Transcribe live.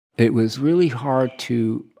It was really hard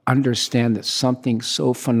to understand that something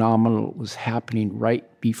so phenomenal was happening right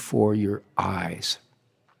before your eyes.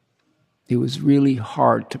 It was really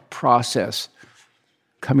hard to process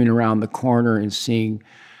coming around the corner and seeing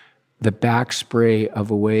the back spray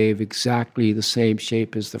of a wave exactly the same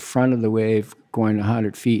shape as the front of the wave going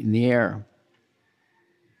 100 feet in the air.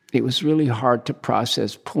 It was really hard to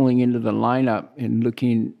process pulling into the lineup and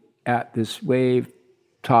looking at this wave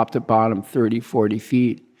top to bottom 30, 40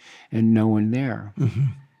 feet and no one there. Mm-hmm.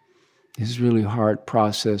 It's a really hard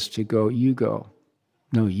process to go, you go.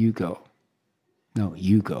 No, you go. No,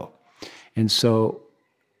 you go. And so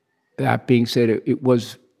that being said, it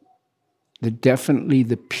was definitely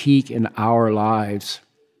the peak in our lives.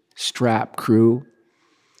 Strap crew,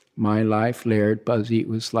 my life, Laird, Buzzy, it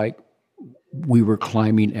was like we were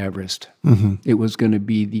climbing Everest. Mm-hmm. It was going to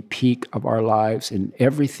be the peak of our lives, and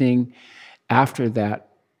everything after that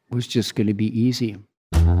was just going to be easy.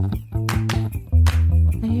 Are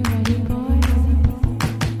you ready, boys?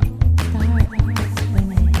 Start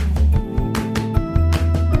swimming.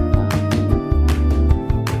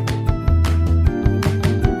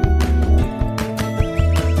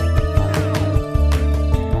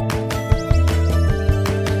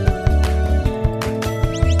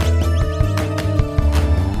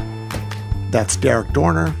 That's Darrick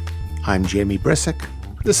Doerner. I'm Jamie Brisick.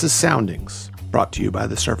 This is Soundings, brought to you by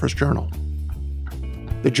the Surfer's Journal.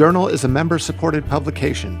 The Journal is a member-supported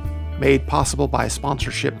publication made possible by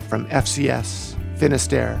sponsorship from FCS,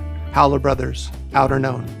 Finisterre, Howler Brothers, Outer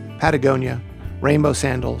Known, Patagonia, Rainbow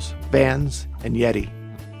Sandals, Vans, and Yeti.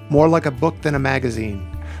 More like a book than a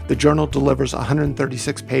magazine, the Journal delivers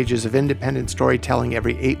 136 pages of independent storytelling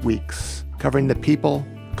every 8 weeks, covering the people,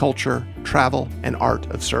 culture, travel, and art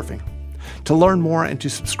of surfing. To learn more and to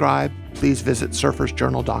subscribe, please visit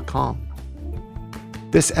surfersjournal.com.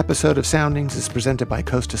 This episode of Soundings is presented by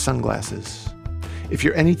Costa Sunglasses. If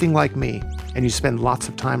you're anything like me and you spend lots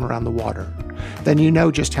of time around the water, then you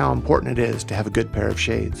know just how important it is to have a good pair of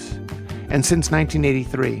shades. And since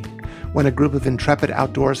 1983, when a group of intrepid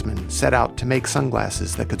outdoorsmen set out to make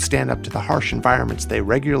sunglasses that could stand up to the harsh environments they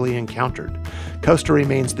regularly encountered, Costa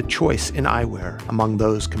remains the choice in eyewear among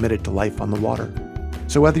those committed to life on the water.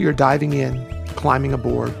 So whether you're diving in, climbing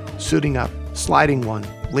aboard, suiting up, sliding one,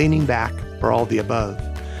 leaning back, or all the above,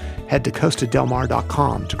 head to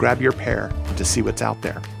costadelmar.com to grab your pair and to see what's out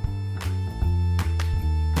there.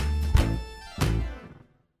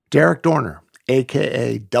 Darrick Doerner,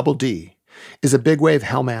 a.k.a. Double D, is a big wave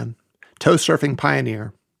hellman, tow surfing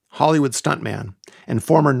pioneer, Hollywood stuntman, and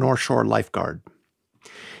former North Shore lifeguard.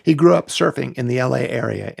 He grew up surfing in the LA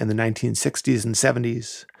area in the 1960s and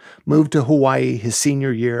 70s, moved to Hawaii his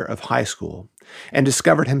senior year of high school, and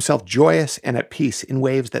discovered himself joyous and at peace in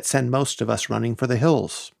waves that send most of us running for the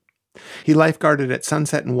hills. He lifeguarded at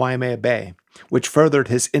sunset in Waimea Bay, which furthered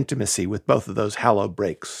his intimacy with both of those hallowed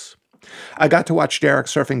breaks. I got to watch Darrick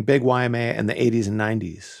surfing big Waimea in the 80s and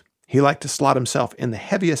 90s. He liked to slot himself in the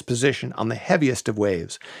heaviest position on the heaviest of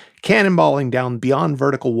waves, cannonballing down beyond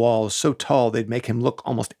vertical walls so tall they'd make him look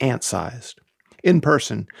almost ant-sized. In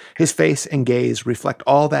person, his face and gaze reflect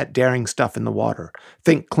all that daring stuff in the water.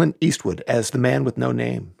 Think Clint Eastwood as the man with no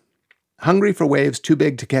name. Hungry for waves too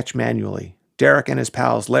big to catch manually, Darrick and his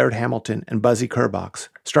pals Laird Hamilton and Buzzy Kerbox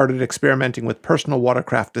started experimenting with personal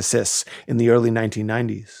watercraft assists in the early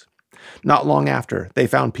 1990s. Not long after, they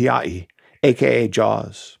found Peahi, a.k.a.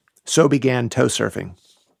 Jaws. So began tow surfing.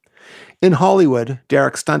 In Hollywood,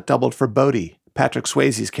 Darrick stunt-doubled for Bodhi, Patrick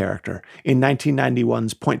Swayze's character, in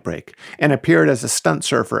 1991's Point Break, and appeared as a stunt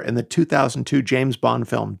surfer in the 2002 James Bond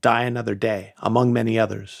film Die Another Day, among many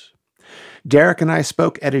others. Darrick and I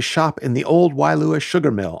spoke at his shop in the old Wailua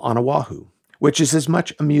sugar mill on Oahu, which is as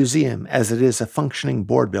much a museum as it is a functioning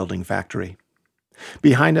board-building factory.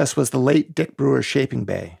 Behind us was the late Dick Brewer shaping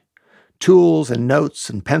bay. Tools and notes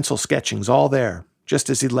and pencil sketchings all there, just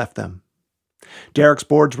as he left them. Darrick's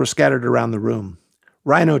boards were scattered around the room.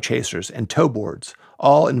 Rhino chasers and tow boards,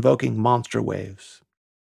 all invoking monster waves.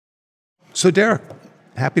 So Darrick,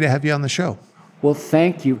 happy to have you on the show. Well,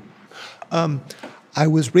 thank you. I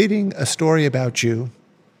was reading a story about you,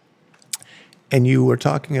 and you were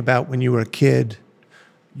talking about when you were a kid,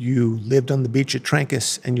 you lived on the beach at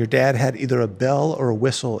Trancas, and your dad had either a bell or a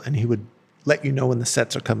whistle, and he would let you know when the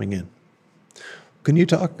sets are coming in. Can you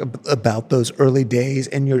talk about those early days?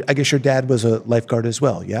 And I guess your dad was a lifeguard as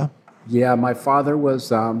well, yeah? Yeah, my father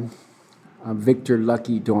was Victor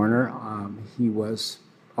Lucky Doerner. He was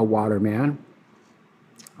a waterman.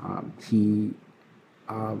 He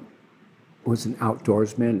was an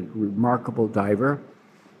outdoorsman, remarkable diver.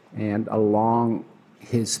 And along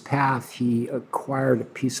his path, he acquired a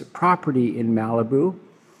piece of property in Malibu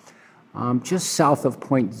just south of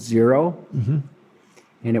Point Zero.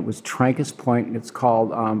 And it was Trancas Point, and it's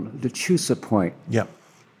called Lechusa Point. Yep.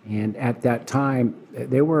 And at that time,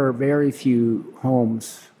 there were very few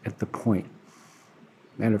homes at the point.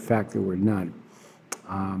 Matter of fact, there were none.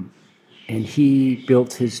 And he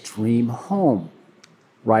built his dream home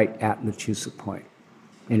right at Lechusa Point.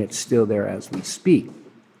 And it's still there as we speak.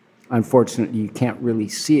 Unfortunately, you can't really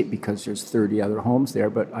see it because there's 30 other homes there,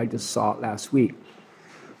 but I just saw it last week.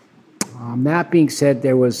 That being said,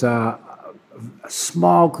 there was a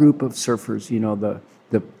small group of surfers, you know,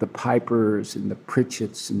 the Pipers and the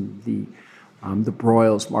Pritchetts and the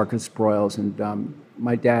Broyles, Marcus Broyles, and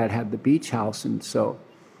my dad had the beach house, and so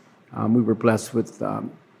we were blessed with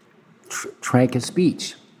Trancas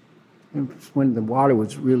Beach. It was when the water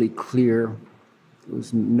was really clear. There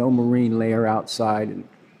was no marine layer outside, and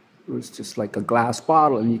it was just like a glass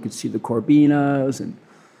bottle, and you could see the Corbinas, and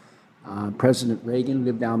President Reagan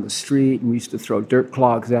lived down the street, and we used to throw dirt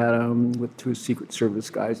clogs at him with two Secret Service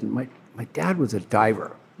guys. And my dad was a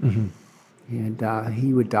diver, and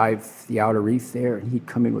he would dive the outer reef there, and he'd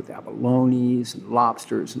come in with abalones and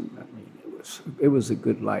lobsters, and I mean, it was a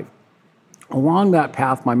good life. Along that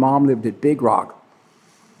path, my mom lived at Big Rock,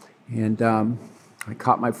 and I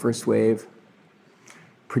caught my first wave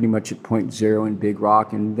pretty much at Point Zero in Big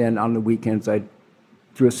Rock, and then on the weekends,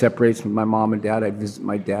 through a separation with my mom and dad, I'd visit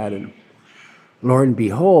my dad, and Lord and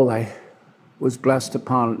behold, I was blessed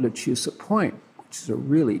upon Lechusa Point, which is a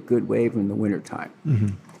really good wave in the wintertime.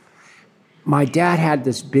 My dad had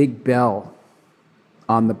this big bell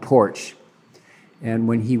on the porch, and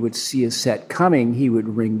when he would see a set coming, he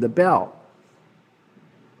would ring the bell.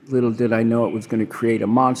 Little did I know it was going to create a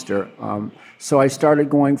monster. So I started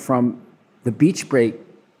going from the beach break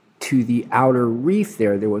to the outer reef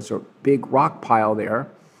there. There was a big rock pile there,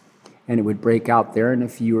 and it would break out there, and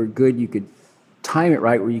if you were good, you could time it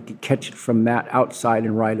right where you could catch it from that outside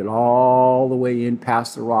and ride it all the way in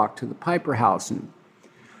past the rock to the Piper house. And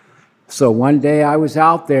so one day I was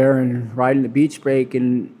out there and riding the beach break,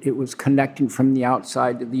 and it was connecting from the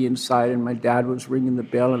outside to the inside, and my dad was ringing the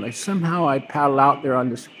bell, and I paddled out there on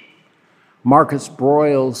this Marcus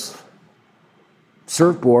Broyles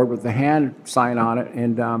surfboard with the hand sign on it,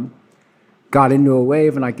 and got into a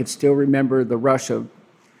wave, and I could still remember the rush of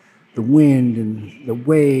the wind and the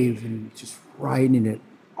wave and just riding it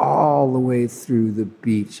all the way through the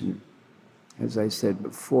beach. And as I said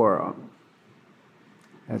before,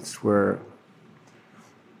 that's where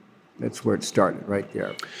it started, right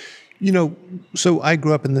there. You know, so I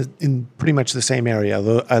grew up in pretty much the same area.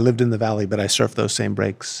 I lived in the valley, but I surfed those same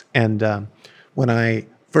breaks. And when I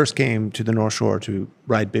first came to the North Shore to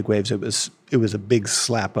ride big waves, it was a big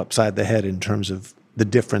slap upside the head in terms of the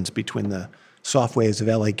difference between the soft waves of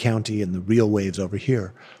LA County and the real waves over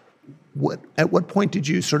here. At what point did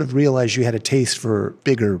you sort of realize you had a taste for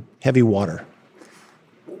bigger, heavy water?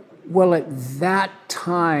 Well, at that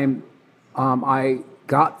time, I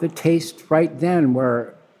got the taste right then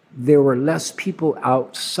where there were less people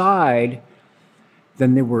outside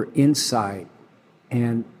than there were inside.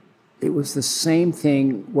 And it was the same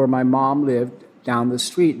thing where my mom lived down the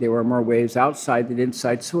street. There were more waves outside than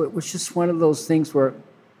inside. So it was just one of those things where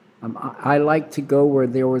I like to go where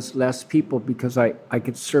there was less people because I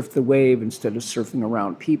could surf the wave instead of surfing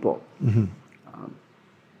around people.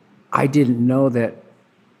 I didn't know that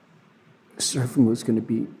surfing was going to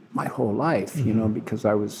be my whole life, you know, because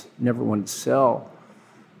I was never one to sell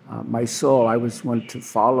my soul. I was one to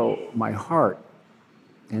follow my heart,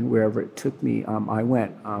 and wherever it took me, I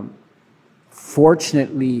went.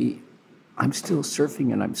 Fortunately, I'm still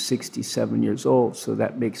surfing, and I'm 67 years old, so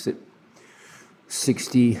that makes it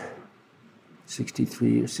 63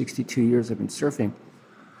 or 62 years I've been surfing.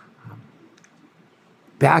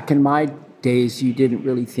 Back in my days, you didn't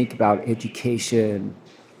really think about education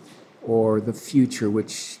or the future,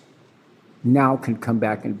 which now can come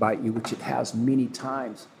back and bite you, which it has many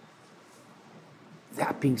times.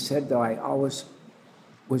 That being said, though, I always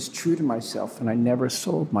was true to myself, and I never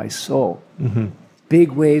sold my soul.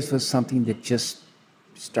 Big waves was something that just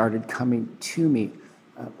started coming to me.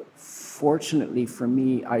 Fortunately for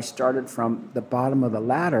me, I started from the bottom of the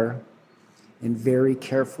ladder and very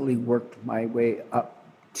carefully worked my way up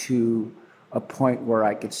to a point where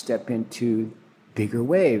I could step into bigger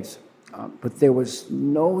waves. But there was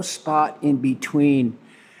no spot in between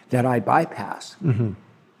that I bypassed.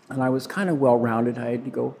 And I was kind of well-rounded. I had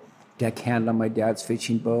to go deckhand on my dad's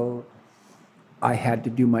fishing boat. I had to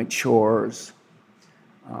do my chores.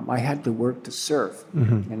 I had to work to surf.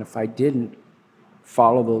 And if I didn't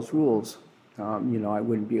follow those rules, you know, I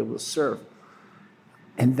wouldn't be able to surf.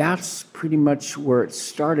 And that's pretty much where it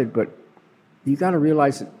started. But you got to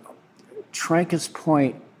realize that Trancas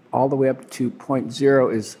Point, all the way up to Point Zero,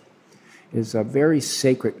 is a very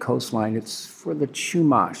sacred coastline. It's for the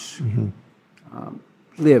Chumash.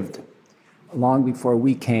 Lived long before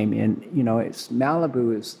we came in. You know,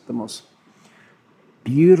 Malibu is the most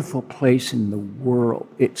beautiful place in the world.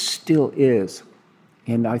 It still is.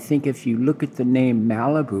 And I think if you look at the name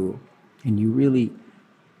Malibu and you really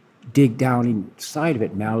dig down inside of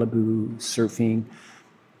it, Malibu, surfing,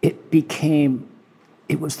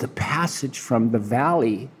 it was the passage from the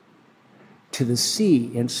valley to the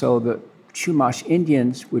sea. And so the Chumash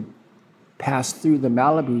Indians would pass through the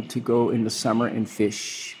Malibu to go in the summer and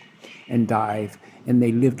fish and dive. And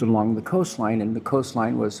they lived along the coastline, and the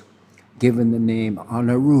coastline was given the name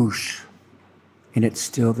Anarouche, and it's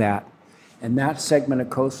still that. And that segment of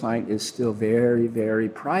coastline is still very, very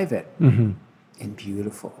private and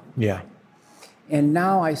beautiful. Yeah. And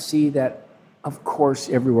now I see that, of course,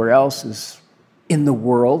 everywhere else is in the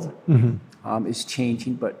world is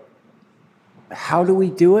changing, but how do we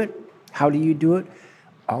do it? How do you do it?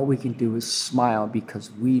 All we can do is smile,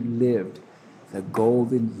 because we lived the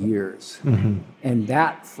golden years. And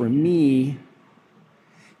that, for me,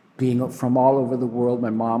 being from all over the world, my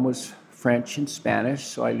mom was French and Spanish,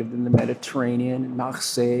 so I lived in the Mediterranean, in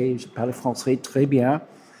Marseille, je parle français très bien.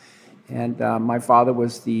 And my father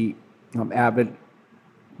was the avid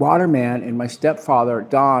waterman, and my stepfather,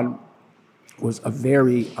 Don, was a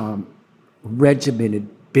very regimented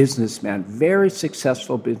businessman, very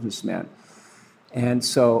successful businessman. And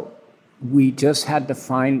so we just had to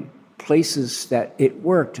find places that it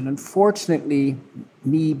worked. And unfortunately,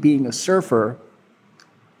 me being a surfer,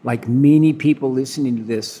 like many people listening to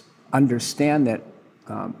this, understand that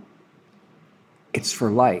it's for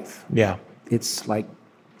life. Yeah. It's like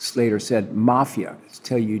Slater said, mafia. It's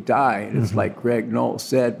till you die. And it's like Greg Knowles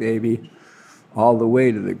said, baby, all the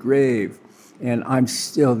way to the grave. And I'm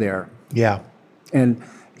still there. Yeah. And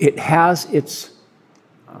it has its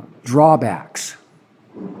drawbacks,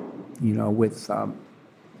 you know, with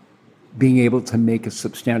being able to make a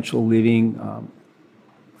substantial living.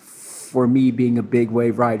 For me, being a big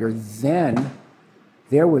wave rider, then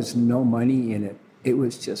there was no money in it. It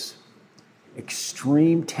was just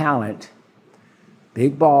extreme talent,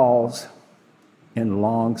 big balls, and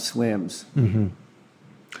long swims.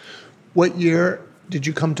 What year did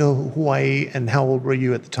you come to Hawaii, and how old were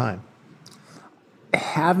you at the time?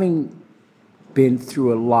 Having been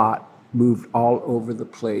through a lot, moved all over the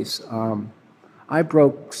place, I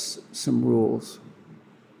broke some rules,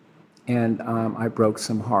 and I broke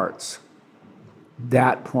some hearts.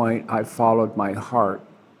 That point, I followed my heart,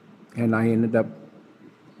 and I ended up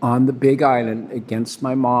on the Big Island against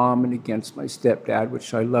my mom and against my stepdad,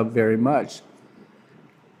 which I love very much,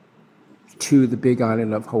 to the Big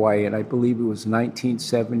Island of Hawaii, and I believe it was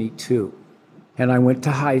 1972. And I went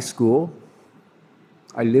to high school.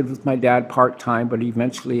 I lived with my dad part-time, but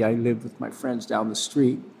eventually I lived with my friends down the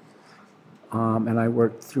street. And I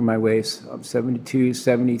worked through my way of 72,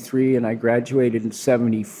 73, and I graduated in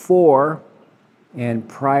 74. And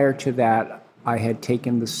prior to that, I had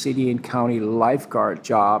taken the city and county lifeguard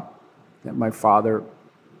job that my father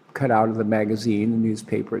cut out of the magazine, the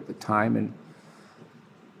newspaper at the time, and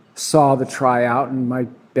saw the tryout. And my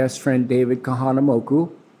best friend, David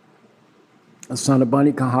Kahanamoku, the son of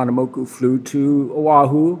Bunny Kahanamoku, flew to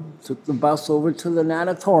Oahu, took the bus over to the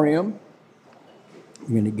natatorium.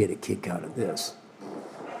 You're going to get a kick out of this.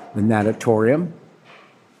 The natatorium,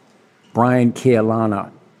 Brian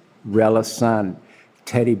Kealana, Rella Sun,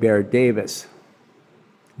 Teddy Bear Davis,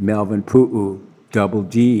 Melvin Pu'u, Double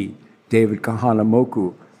D, David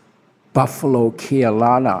Kahanamoku, Buffalo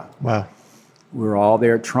Kealana. Wow. We're all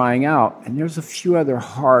there trying out. And there's a few other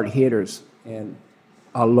hard hitters. And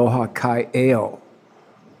Aloha Kai Eo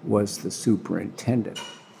was the superintendent.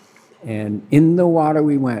 And in the water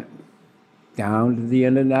we went, down to the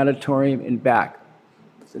end of the natatorium and back.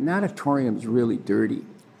 The natatorium's really dirty.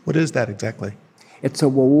 What is that exactly? It's a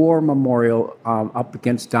war memorial up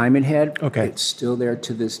against Diamond Head. Okay. It's still there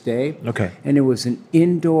to this day. Okay. And it was an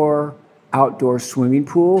indoor, outdoor swimming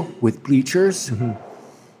pool with bleachers.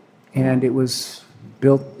 And it was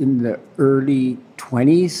built in the early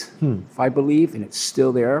 20s, if I believe, and it's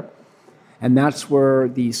still there. And that's where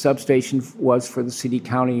the substation was for the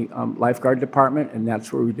city-county lifeguard department, and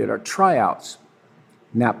that's where we did our tryouts.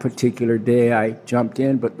 And that particular day, I jumped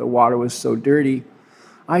in, but the water was so dirty,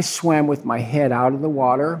 I swam with my head out of the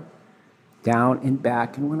water, down and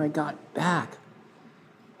back, and when I got back,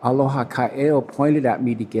 Aloha Kaeo pointed at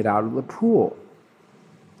me to get out of the pool.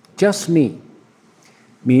 Just me.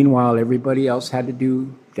 Meanwhile, everybody else had to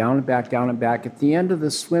do down and back, down and back. At the end of the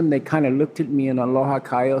swim, they kind of looked at me, and Aloha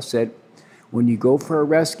Kaeo said, When you go for a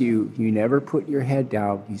rescue, you never put your head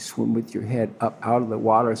down. You swim with your head up out of the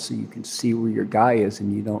water so you can see where your guy is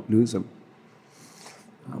and you don't lose him.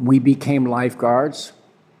 We became lifeguards.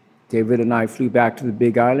 David and I flew back to the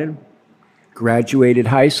Big Island, graduated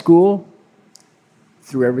high school,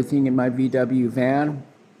 threw everything in my VW van,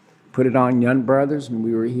 put it on Young Brothers, and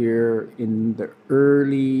we were here in the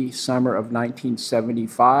early summer of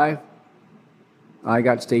 1975. I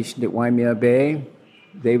got stationed at Waimea Bay.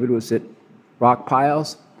 David was at Rock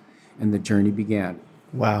Piles, and the journey began.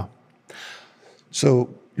 Wow.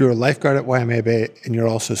 So you're a lifeguard at Waimea Bay, and you're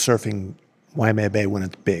also surfing Waimea Bay when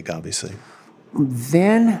it's big, obviously.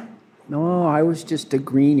 Then, no, I was just a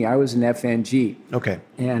greenie. I was an FNG. Okay.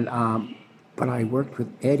 And, but I worked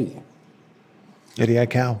with Eddie. Eddie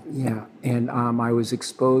Aikau. Yeah, and I was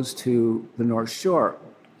exposed to the North Shore.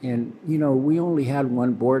 And, you know, we only had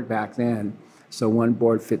one board back then, so one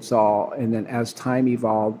board fits all. And then as time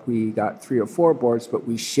evolved, we got 3 or 4 boards, but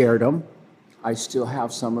we shared them. I still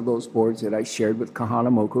have some of those boards that I shared with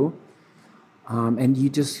Kahanamoku. And you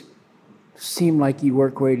just seem like you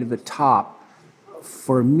work way to the top.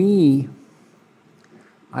 For me,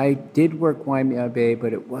 I did work Waimea Bay,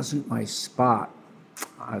 but it wasn't my spot.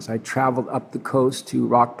 As I traveled up the coast to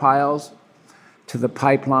Rock Piles, to the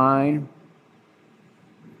Pipeline,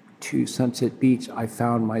 to Sunset Beach, I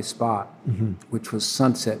found my spot, which was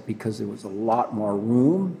Sunset, because there was a lot more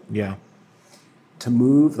room to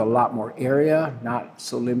move, a lot more area, not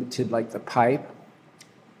so limited like the Pipe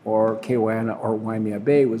or Kewana or Waimea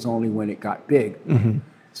Bay was only when it got big.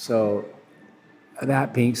 So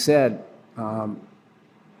that being said,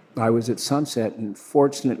 I was at Sunset, and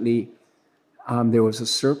fortunately, there was a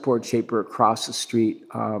surfboard shaper across the street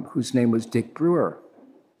whose name was Dick Brewer.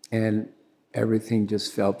 And everything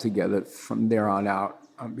just fell together from there on out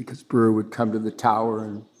because Brewer would come to the tower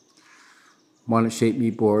and want to shape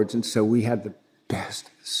me boards. And so we had the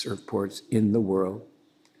best surfboards in the world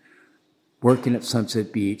working at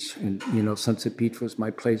Sunset Beach. And, you know, Sunset Beach was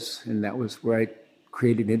my place, and that was where I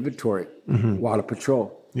created inventory, water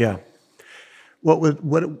patrol. Yeah.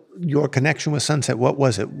 What your connection with Sunset, what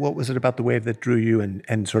was it? What was it about the wave that drew you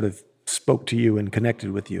and sort of spoke to you and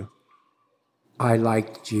connected with you? I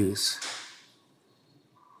liked juice.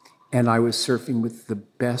 And I was surfing with the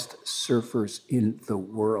best surfers in the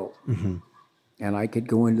world. And I could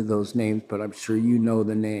go into those names, but I'm sure you know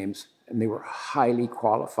the names. And they were highly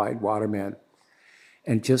qualified watermen.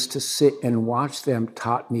 And just to sit and watch them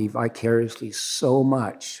taught me vicariously so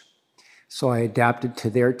much. So I adapted to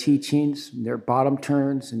their teachings, their bottom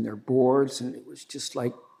turns, and their boards, and it was just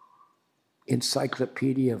like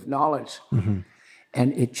encyclopedia of knowledge.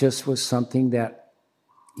 And it just was something that,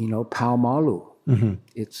 you know, Paumalu.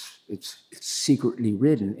 It's secretly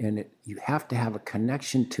written, and you have to have a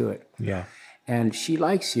connection to it. Yeah. And she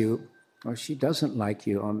likes you, or she doesn't like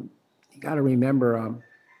you. You got to remember.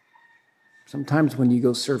 Sometimes when you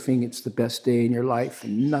go surfing, it's the best day in your life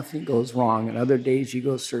and nothing goes wrong. And other days you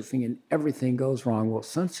go surfing and everything goes wrong. Well,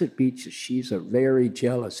 Sunset Beach, she's a very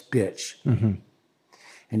jealous bitch.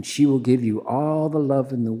 And she will give you all the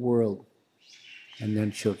love in the world. And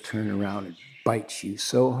then she'll turn around and bite you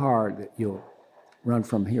so hard that you'll run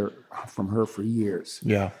from her for years.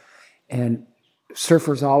 Yeah. And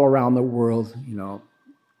surfers all around the world, you know,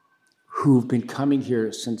 who've been coming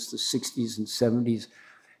here since the 60s and 70s,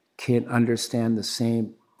 can understand the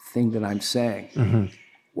same thing that I'm saying.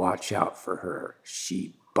 Watch out for her.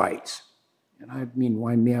 She bites. And I mean,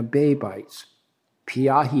 Waimea Bay bites.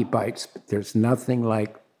 Peahi bites, but there's nothing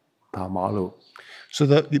like Paumalu. So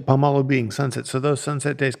the Paumalu being Sunset. So those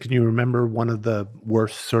Sunset days, can you remember one of the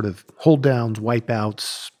worst sort of hold downs,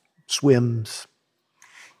 wipeouts, swims?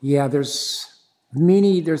 Yeah, there's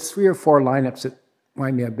 3 or 4 lineups at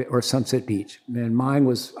Waimea Bay or Sunset Beach. And mine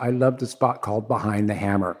was, I loved a spot called Behind the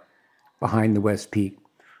Hammer, behind the West Peak,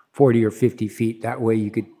 40 or 50 feet. That way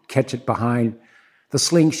you could catch it behind the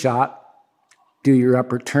slingshot, do your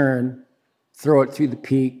upper turn, throw it through the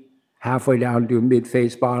peak, halfway down, do a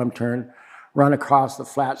mid-face bottom turn, run across the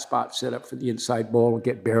flat spot, set up for the inside bowl, and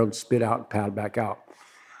get barreled, spit out, and paddle back out.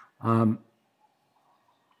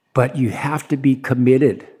 But you have to be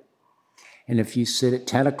committed. And if you sit at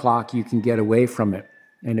 10 o'clock, you can get away from it.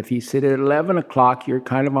 And if you sit at 11 o'clock, you're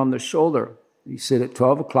kind of on the shoulder. You sit at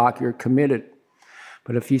 12 o'clock, you're committed.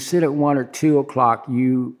 But if you sit at 1 or 2 o'clock,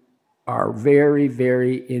 you are very,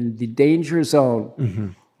 very in the danger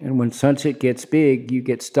zone. And when sunset gets big, you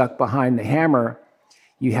get stuck behind the hammer.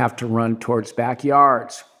 You have to run towards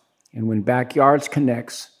backyards. And when backyards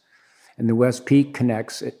connects and the West Peak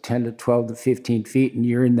connects at 10 to 12 to 15 feet, and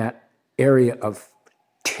you're in that area of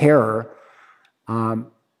terror,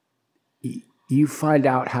 you find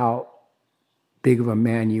out how big of a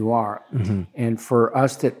man you are. And for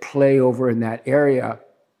us that play over in that area,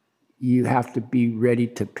 you have to be ready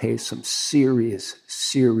to pay some serious,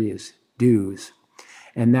 serious dues.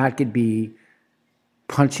 And that could be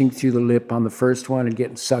punching through the lip on the first one and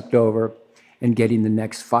getting sucked over and getting the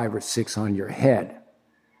next 5 or 6 on your head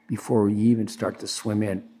before you even start to swim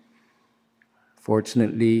in.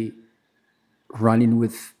 Fortunately, running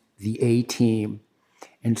with the A team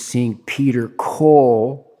and seeing Peter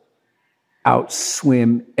Cole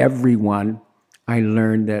outswim everyone, I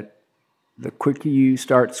learned that the quicker you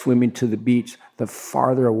start swimming to the beach, the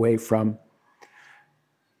farther away from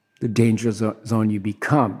the danger zone you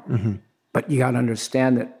become. But you got to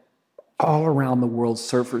understand that all around the world,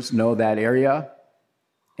 surfers know that area,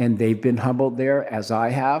 and they've been humbled there, as I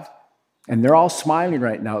have. And they're all smiling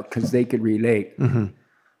right now because they could relate. And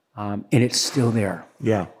it's still there.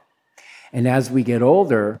 Yeah. And as we get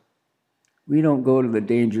older, we don't go to the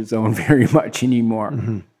danger zone very much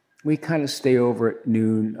anymore. We kind of stay over at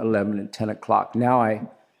noon, 11, and 10 o'clock. Now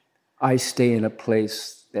I stay in a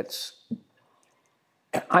place that's,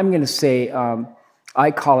 I'm going to say,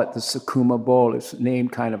 I call it the Sakuma Bowl. It's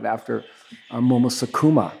named kind of after Momo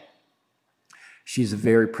Sakuma. She's a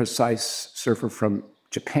very precise surfer from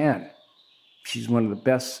Japan. She's one of the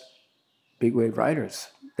best big wave riders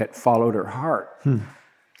that followed her heart.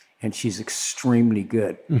 And she's extremely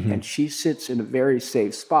good. And she sits in a very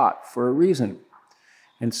safe spot for a reason.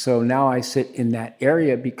 And so now I sit in that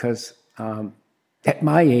area because at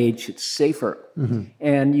my age, it's safer.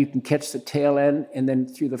 And you can catch the tail end and then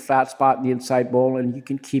through the flat spot in the inside bowl, and you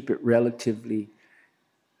can keep it relatively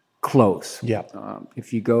close. Yeah.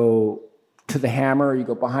 If you go to the hammer, you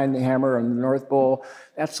go behind the hammer on the North Bowl,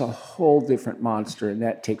 that's a whole different monster. And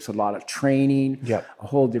that takes a lot of training, a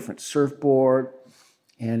whole different surfboard.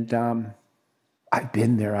 And I've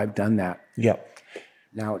been there, I've done that.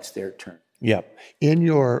 Now it's their turn. In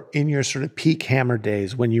your sort of peak hammer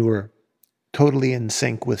days, when you were totally in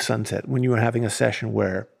sync with sunset, when you were having a session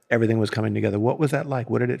where everything was coming together, what was that like?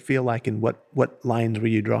 What did it feel like? And what lines were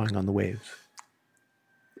you drawing on the waves?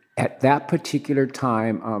 At that particular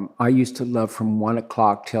time, I used to love from 1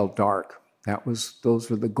 o'clock till dark. Those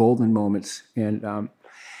were the golden moments. And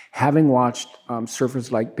having watched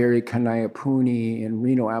surfers like Barry Kanayapuni and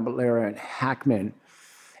Reno Abalera and Hackman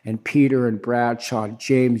and Peter and Bradshaw,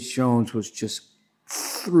 James Jones was just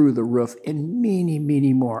through the roof, and many,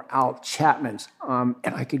 many more. Al Chapman's, and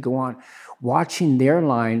I could go on. Watching their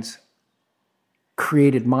lines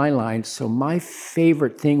created my lines. So my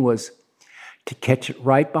favorite thing was to catch it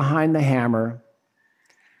right behind the hammer,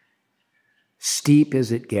 steep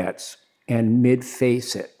as it gets, and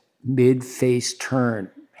mid-face it, mid-face turn,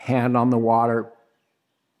 hand on the water,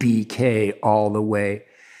 BK all the way.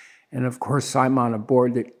 And of course, I'm on a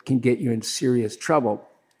board that can get you in serious trouble,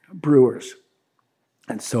 Brewers.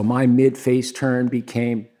 And so my mid-face turn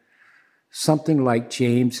became something like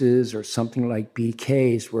James's or something like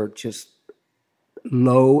BK's, where just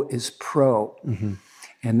low is pro.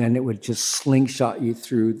 And then it would just slingshot you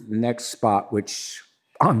through the next spot, which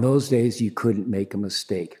on those days you couldn't make a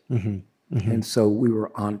mistake. And so we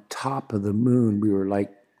were on top of the moon. We were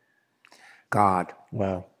like God.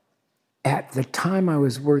 Wow. At the time I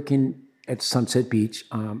was working at Sunset Beach,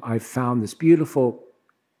 I found this beautiful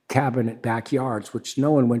cabin at Backyards, which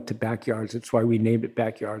no one went to Backyards. That's why we named it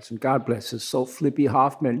Backyards. And God bless his soul, Flippy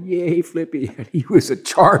Hoffman. Yay, Flippy. He was a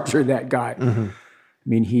charger, that guy. I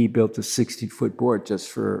mean, he built a 60-foot board just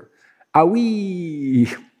for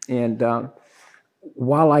awee. And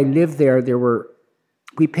while I lived there,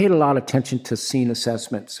 we paid a lot of attention to scene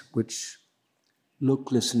assessments, which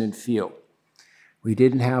look, listen, and feel. We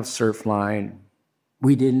didn't have Surfline.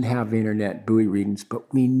 We didn't have internet buoy readings,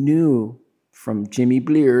 but we knew from Jimmy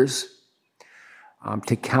Blears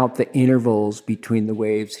to count the intervals between the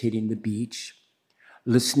waves hitting the beach,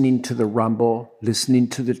 listening to the rumble, listening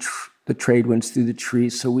to the trade winds through the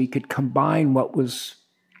trees, so we could combine what was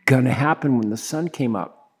going to happen when the sun came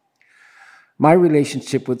up. My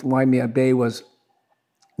relationship with Waimea Bay was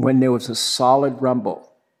when there was a solid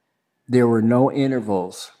rumble, there were no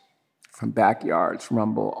intervals from Backyards,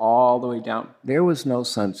 rumble, all the way down. There was no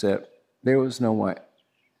sunset. There was no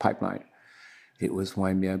pipeline. It was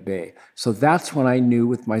Waimea Bay. So that's when I knew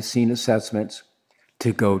with my scene assessments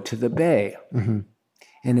to go to the bay. And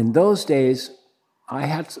in those days, I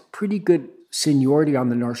had pretty good seniority on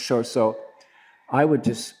the North Shore, so I would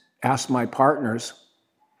just ask my partners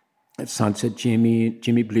at Sunset, Jimmy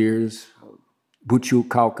Blears, Buchu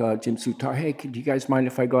Kauka, Jim Sutar, hey, do you guys mind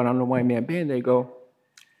if I go down to Waimea Bay? And they go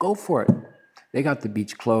for it. They got the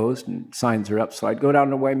beach closed and signs are up, so I'd go down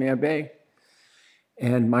to Waimea Bay.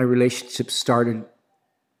 And my relationship started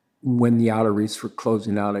when the outer reefs were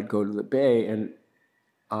closing out, I'd go to the bay, and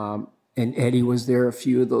Eddie was there a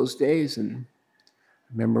few of those days. And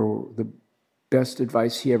I remember the best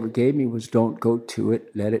advice he ever gave me was, don't go to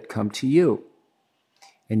it, let it come to you.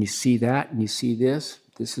 And you see that, and you see this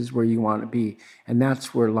is where you want to be. And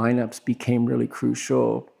that's where lineups became really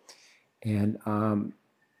crucial, and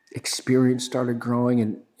experience started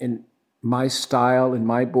growing, and my style and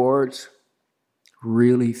my boards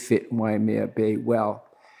really fit Waimea Bay well.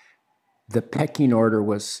 The pecking order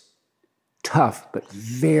was tough, but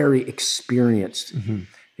very experienced. Mm-hmm.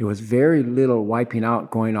 There was very little wiping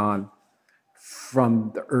out going on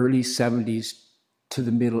from the early 70s to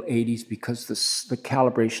the middle 80s, because the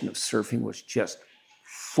calibration of surfing was just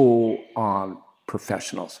full on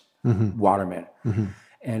professionals, mm-hmm. watermen. Mm-hmm.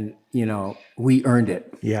 And, we earned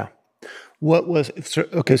it. Yeah. What was,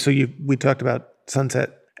 okay, so we talked about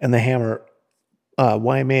Sunset and the Hammer.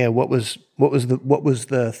 Waimea, what was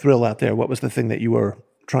the thrill out there? What was the thing that you were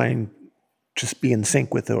trying to be in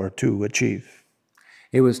sync with or to achieve?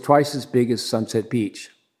 It was twice as big as Sunset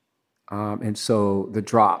Beach. And so the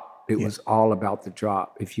drop, it was all about the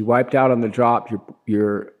drop. If you wiped out on the drop,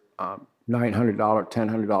 your $900,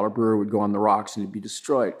 $1,000 Brewer would go on the rocks and it'd be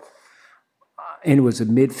destroyed. And it was a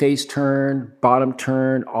mid-face turn, bottom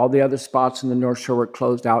turn. All the other spots in the North Shore were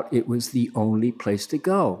closed out. It was the only place to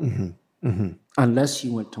go, mm-hmm. Mm-hmm. unless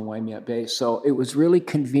you went to Waimea Bay. So it was really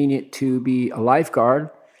convenient to be a lifeguard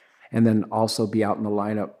and then also be out in the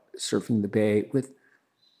lineup surfing the bay with.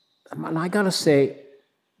 And I got to say,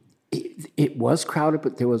 it was crowded,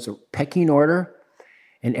 but there was a pecking order,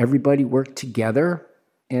 and everybody worked together.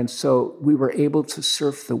 And so we were able to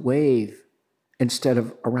surf the wave instead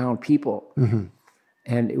of around people. Mm-hmm.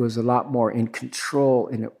 And it was a lot more in control,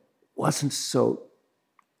 and it wasn't so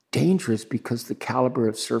dangerous because the caliber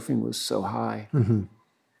of surfing was so high. Mm-hmm.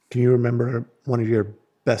 Can you remember one of your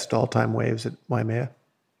best all-time waves at Waimea?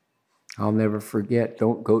 I'll never forget,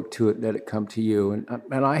 don't go to it, let it come to you.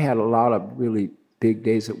 And I had a lot of really big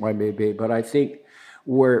days at Waimea Bay, but I think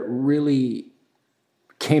where it really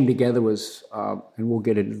came together was, and we'll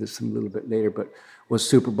get into this a little bit later, but was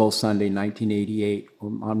Super Bowl Sunday, 1988,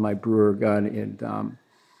 on my Brewer gun,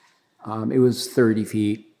 and it was 30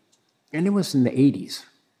 feet, and it was in the 80s,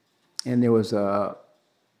 and there was a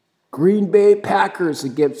Green Bay Packers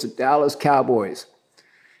against the Dallas Cowboys,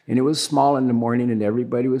 and it was small in the morning, and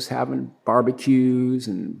everybody was having barbecues,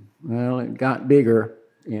 and well, it got bigger,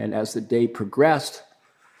 and as the day progressed,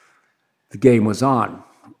 the game was on,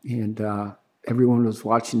 and everyone was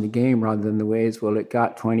watching the game rather than the waves. Well, it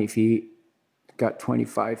got 20 feet, got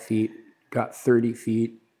 25 feet, got 30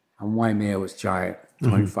 feet, and Waimea was giant,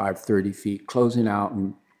 25, 30 feet, closing out.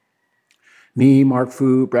 And me, Mark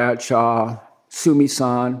Fu, Bradshaw,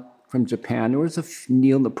 Sumi-san from Japan, there was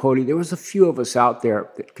Neil Napoli, there was a few of us out there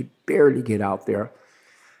that could barely get out there.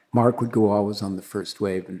 Mark would go always on the first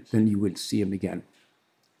wave, and then you wouldn't see him again.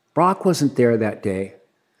 Brock wasn't there that day,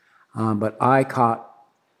 but I caught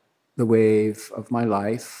the wave of my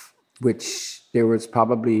life, which there was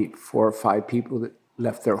probably 4 or 5 people that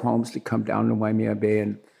left their homes to come down to Waimea Bay,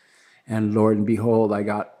 and Lord and behold, I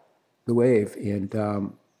got the wave. And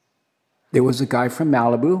there was a guy from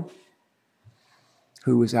Malibu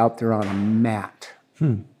who was out there on a mat.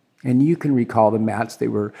 And you can recall the mats. They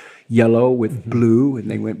were yellow with blue, and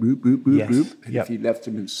they went boop, boop, boop, boop. And if you left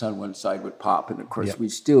them in the sun, one side would pop. And of course, we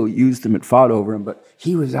still used them and fought over them, but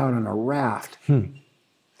he was out on a raft.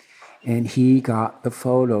 And he got the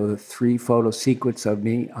photo, the 3-photo sequence of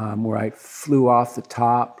me, where I flew off the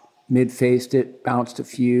top, mid-faced it, bounced a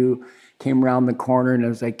few, came around the corner, and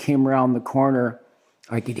as I came around the corner,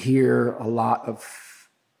 I could hear a lot of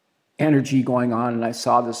energy going on, and I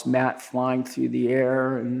saw this mat flying through the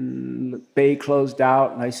air, and the bay closed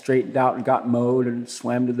out, and I straightened out and got mowed and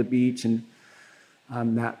swam to the beach, and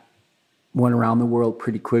that went around the world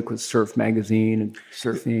pretty quick with Surf Magazine and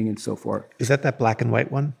surfing and so forth. Is that black and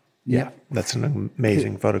white one? Yeah. That's an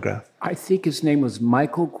amazing photograph. I think his name was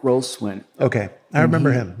Michael Grosswin. Okay. I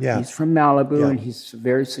remember him. Yeah. He's from Malibu, and he's a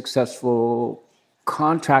very successful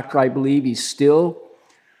contractor, I believe. He's still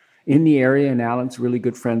in the area, and Alan's really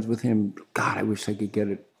good friends with him. God, I wish I could get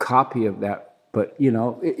a copy of that. But,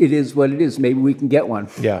 it is what it is. Maybe we can get one.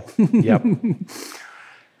 Yeah. Yep.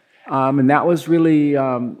 And that was really...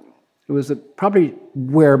 it was probably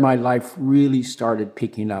where my life really started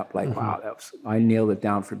picking up. Like, wow, I nailed it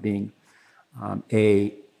down for being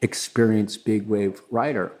a experienced big wave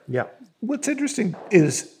rider. Yeah. What's interesting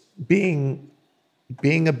is being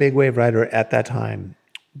a big wave rider at that time.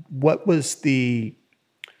 What was the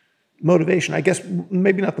motivation? I guess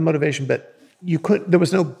maybe not the motivation, but there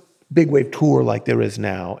was no big wave tour like there is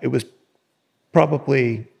now. It was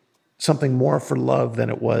probably something more for love than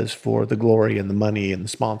it was for the glory and the money and the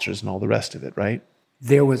sponsors and all the rest of it, right?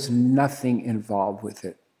 There was nothing involved with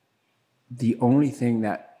it. The only thing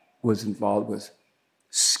that was involved was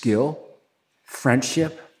skill,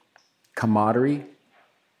 friendship, camaraderie,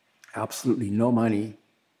 absolutely no money,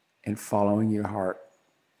 and following your heart.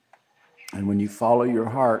 And when you follow your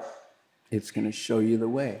heart, it's going to show you the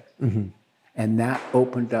way. Mm-hmm. And that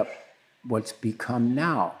opened up what's become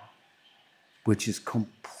now, which is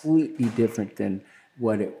completely different than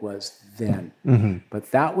what it was then. Mm-hmm.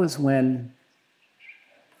 But that was when,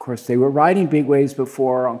 of course, they were riding big waves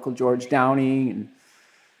before, Uncle George Downing and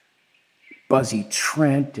Buzzy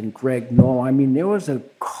Trent and Greg Knoll. I mean, there was a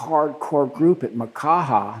hardcore group at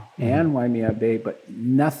Makaha and Waimea Bay, but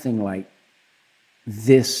nothing like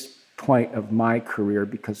this point of my career,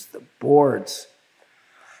 because the boards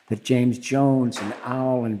that James Jones and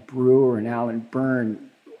Al and Brewer and Alan Byrne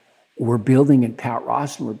were building and Pat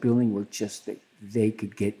Rawson were building were just that they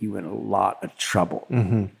could get you in a lot of trouble.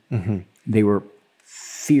 Mm-hmm. Mm-hmm. They were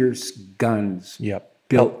fierce guns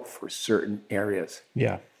built for certain areas.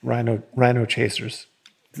 Yeah, rhino chasers.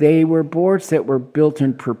 They were boards that were built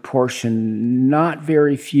in proportion. Not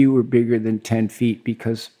very few were bigger than 10 feet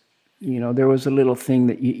because, you know, there was a little thing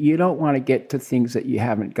that you don't want to get to things that you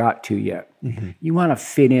haven't got to yet. Mm-hmm. You want to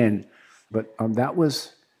fit in. But that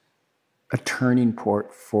was a turning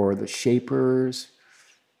point for the shapers.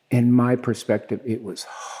 In my perspective, it was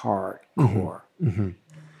hardcore. Mm-hmm. Mm-hmm.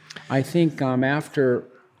 I think after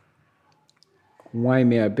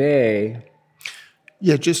Waimea Bay...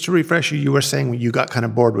 Yeah, just to refresh you, you were saying you got kind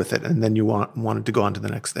of bored with it and then you wanted to go on to the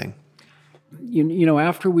next thing. You know,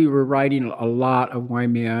 after we were riding a lot of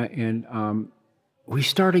Waimea, and we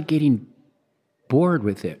started getting bored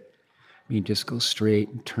with it. I mean, just go straight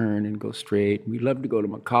and turn and go straight. We loved to go to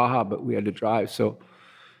Makaha, but we had to drive. So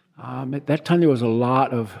at that time, there was a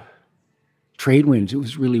lot of trade winds. It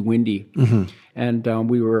was really windy. Mm-hmm. And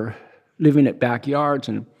we were living at backyards,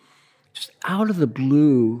 and just out of the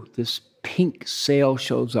blue, this pink sail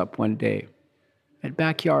shows up one day at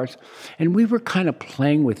backyards. And we were kind of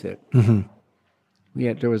playing with it. Mm-hmm.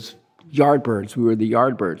 There was yardbirds. We were the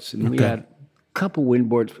yardbirds. And we had a couple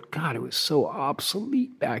windboards. But God, it was so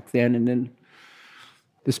obsolete back then. And then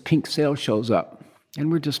this pink sail shows up.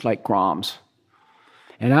 And we're just like Groms.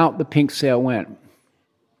 And out the pink sail went.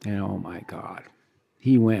 And oh my God,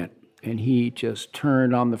 he went. And he just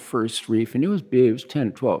turned on the first reef. And it was big. It was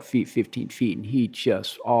 10, 12 feet, 15 feet. And he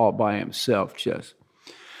just, all by himself, just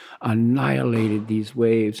annihilated these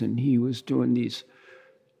waves. And he was doing these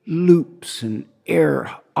loops and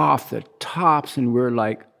air off the tops, and we're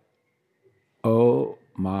like, oh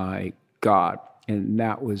my God. And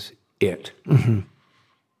that was it. Mm-hmm.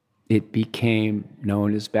 It became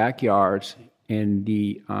known as backyards, and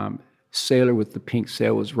the sailor with the pink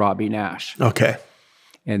sail was Robbie Nash. Okay.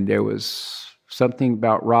 And there was something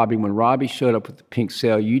about Robbie. When Robbie showed up with the pink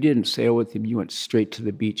sail, you didn't sail with him. You went straight to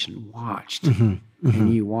the beach and watched. Mm-hmm. Mm-hmm.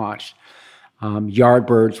 And you watched.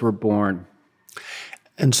 Yardbirds were born.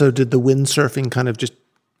 And so did the windsurfing kind of just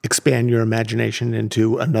expand your imagination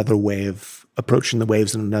into another way of approaching the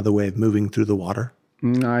waves and another way of moving through the water?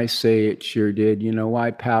 I say it sure did. You know,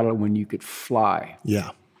 why paddle when you could fly? Yeah.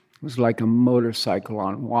 It was like a motorcycle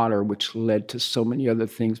on water, which led to so many other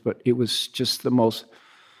things. But it was just the most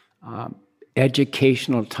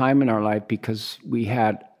educational time in our life because we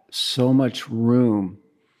had so much room.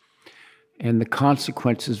 And the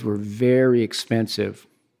consequences were very expensive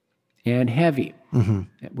and heavy, mm-hmm.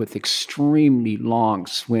 with extremely long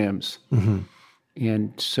swims. Mm-hmm.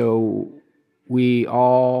 And so we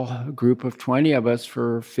all, a group of 20 of us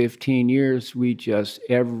for 15 years, we just,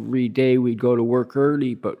 every day we'd go to work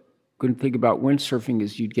early, but couldn't think about windsurfing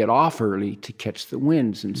is you'd get off early to catch the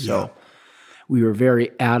winds. And so we were very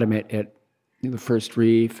adamant at the first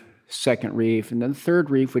reef, second reef, and then the third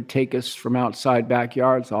reef would take us from outside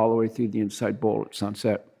backyards all the way through the inside bowl at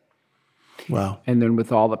sunset. Wow. And then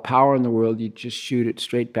with all the power in the world, you just shoot it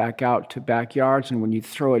straight back out to backyards. And when you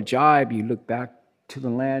throw a jibe, you look back to the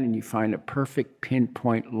land and you find a perfect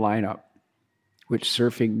pinpoint lineup, which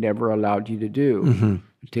surfing never allowed you to do. Mm-hmm.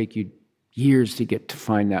 It'd take you years to get to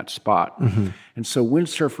find that spot. Mm-hmm. And so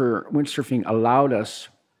windsurfing allowed us,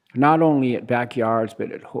 not only at backyards,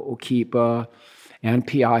 but at Ho'okipa and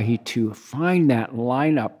Peahi, to find that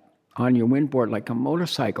lineup on your windboard like a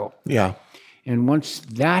motorcycle. Yeah. And once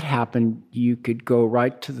that happened, you could go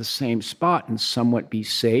right to the same spot and somewhat be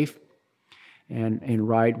safe and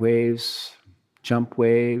ride waves, jump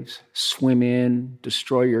waves, swim in,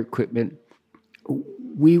 destroy your equipment.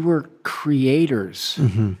 We were creators.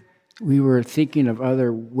 Mm-hmm. We were thinking of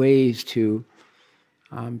other ways to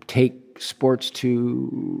take sports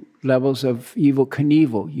to levels of Evel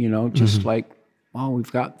Knievel, you know, just like, oh,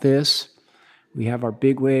 we've got this. We have our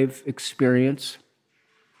big wave experience.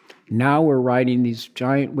 Now we're riding these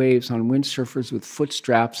giant waves on windsurfers with foot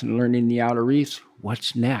straps and learning the outer reefs.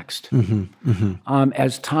 What's next?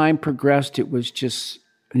 As time progressed, it was just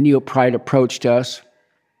Neil Pride approached us.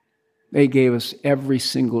 They gave us every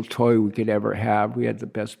single toy we could ever have. We had the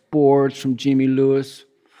best boards from Jimmy Lewis.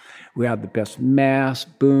 We had the best masts,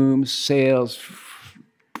 booms, sails.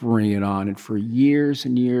 Bring it on. And for years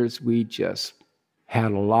and years, we just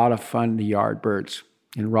had a lot of fun, the Yardbirds.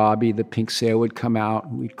 And Robbie, the pink sail, would come out,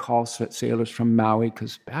 and we'd call sailors from Maui,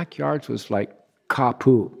 because backyards was like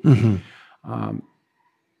kapu.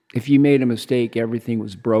 If you made a mistake, everything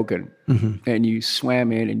was broken. And you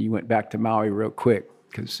swam in and you went back to Maui real quick,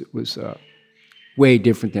 because it was way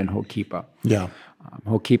different than Ho'okipa. Yeah.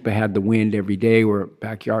 Ho'okipa had the wind every day, where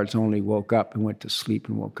backyards only woke up and went to sleep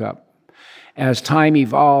and woke up. As time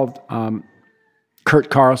evolved,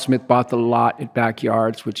 Kurt Carlsmith bought the lot at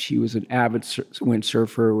Backyards, which he was an avid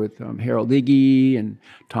windsurfer with Harold Iggy and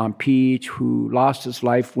Tom Peach, who lost his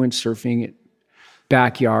life windsurfing at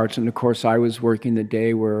Backyards. And of course, I was working the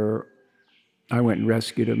day where I went and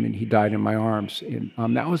rescued him, and he died in my arms.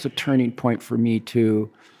 And that was a turning point for me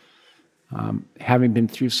too, having been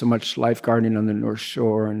through so much lifeguarding on the North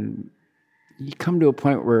Shore. And you come to a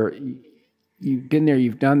point where you've been there,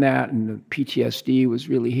 you've done that, and the PTSD was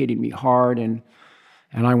really hitting me hard, and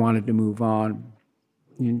I wanted to move on.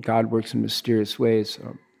 And God works in mysterious ways.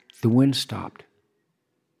 The wind stopped.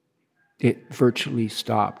 It virtually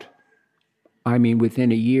stopped. I mean,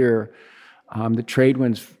 within a year, the trade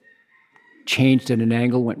winds changed at an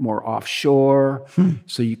angle, went more offshore,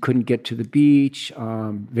 so you couldn't get to the beach,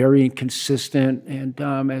 very inconsistent. And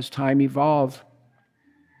as time evolved,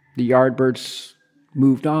 the Yardbirds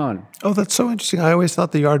moved on. Oh, that's so interesting. I always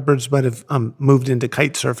thought the Yardbirds might have moved into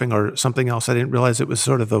kite surfing or something else. I didn't realize it was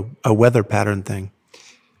sort of a weather pattern thing.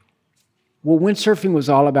 Well, windsurfing was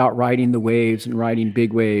all about riding the waves and riding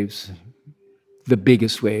big waves, the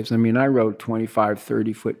biggest waves. I mean, I rode 25,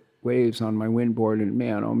 30-foot waves on my windboard, and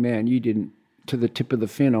man, oh man, you didn't, to the tip of the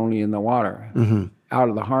fin, only in the water, out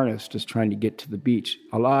of the harness, just trying to get to the beach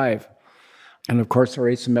alive. And of course, our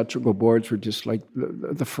asymmetrical boards were just like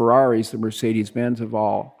the Ferraris, the Mercedes-Benz of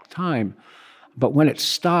all time. But when it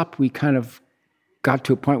stopped, we kind of got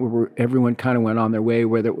to a point where everyone kind of went on their way,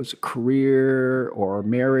 whether it was a career or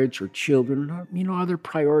marriage or children, or, you know, other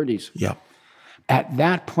priorities. Yeah. At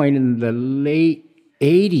that point in the late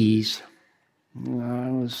 80s,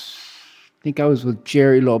 I think I was with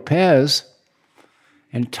Jerry Lopez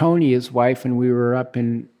and Tony, his wife, and we were up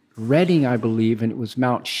in Redding, I believe, and it was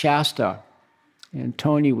Mount Shasta. And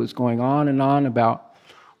Tony was going on and on about,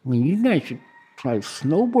 well, you guys should try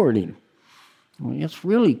snowboarding. I mean, it's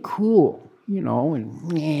really cool, you know, and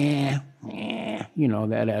you know,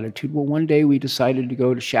 that attitude. Well, one day we decided to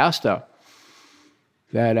go to Shasta.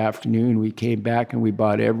 That afternoon, we came back and we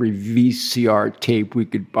bought every VCR tape we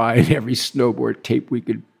could buy and every snowboard tape we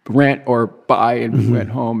could rent or buy, and we went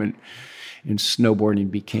home, and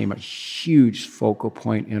snowboarding became a huge focal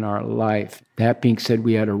point in our life. That being said,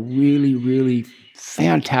 we had a really, really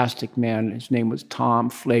fantastic man. His name was Tom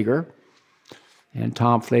Flager. And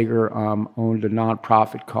Tom Flager owned a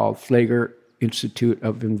nonprofit called Flager Institute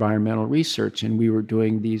of Environmental Research. And we were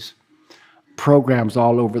doing these programs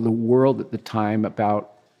all over the world at the time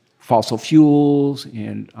about fossil fuels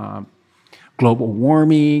and global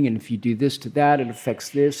warming. And if you do this to that, it affects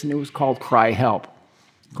this. And it was called Cry Help.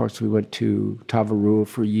 Of course, we went to Tavarua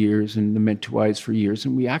for years and the Mentawais for years,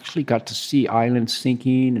 and we actually got to see islands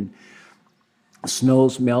sinking and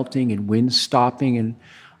snows melting and winds stopping.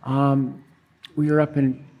 And we were up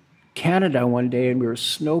in Canada one day, and we were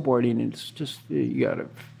snowboarding, and it's just,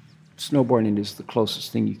 snowboarding is the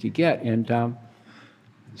closest thing you could get. And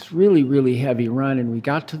it's really, really heavy run, and we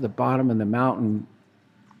got to the bottom of the mountain,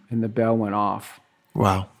 and the bell went off.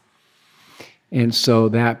 Wow. And so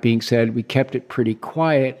that being said, we kept it pretty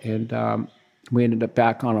quiet, and we ended up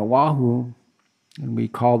back on Oahu, and we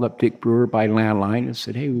called up Dick Brewer by landline and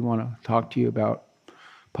said, hey, we want to talk to you about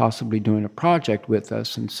possibly doing a project with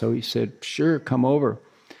us. And so he said, sure, come over.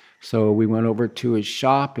 So we went over to his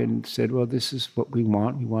shop and said, well, this is what we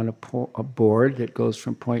want. We want a board that goes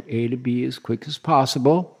from point A to B as quick as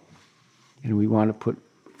possible, and we want to put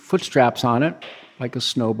foot straps on it, like a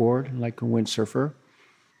snowboard, like a windsurfer.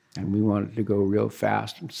 And we wanted to go real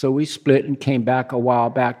fast. And so we split and came back a while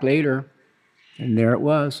back later, and there it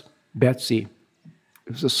was, Betsy.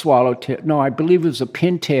 It was a swallowtail. No, I believe it was a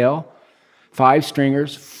pintail, 5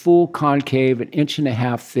 stringers, full concave, 1.5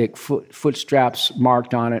 inches thick, foot straps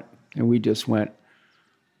marked on it. And we just went,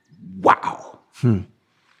 wow.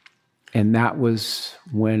 And that was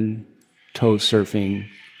when tow surfing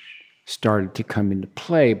started to come into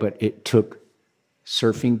play, but it took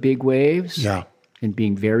surfing big waves and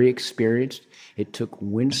being very experienced. It took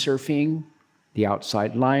windsurfing, the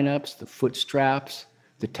outside lineups, the foot straps,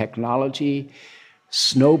 the technology,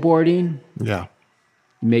 snowboarding. Yeah.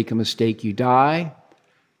 Make a mistake, you die.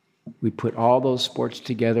 We put all those sports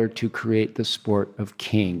together to create the sport of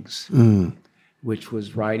kings, which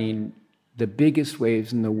was riding the biggest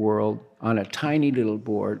waves in the world on a tiny little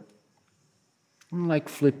board. Like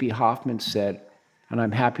Flippy Hoffman said, and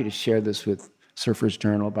I'm happy to share this with Surfer's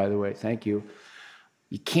Journal, by the way, thank you.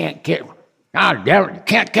 You can't get, God damn it, you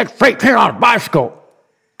can't get freight here on a bicycle.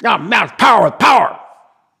 God, match power with power.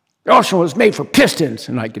 The ocean was made for pistons.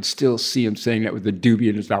 And I could still see him saying that with the doobie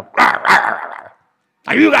in his mouth.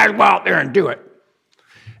 Now you guys go out there and do it.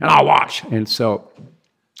 And I'll watch. And so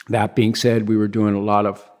that being said, we were doing a lot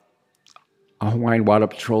of Hawaiian Water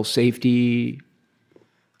Patrol safety.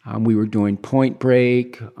 We were doing point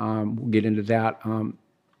break. We'll get into that.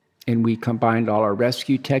 And we combined all our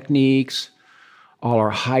rescue techniques, all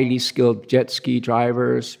our highly skilled jet ski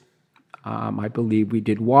drivers. I believe we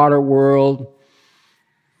did Water World.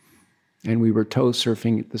 And we were tow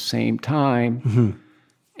surfing at the same time.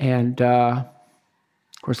 And of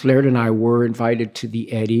course, Laird and I were invited to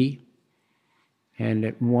the Eddie. And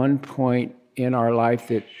at one point in our life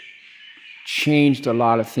that changed a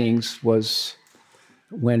lot of things was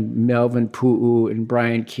when Melvin Pu'u and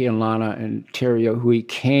Brian Kealana and Terry Ohui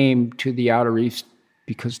came to the Outer Reefs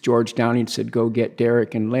because George Downing said, go get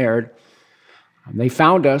Darrick and Laird. They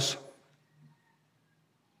found us,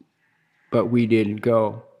 but we didn't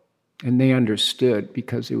go. And they understood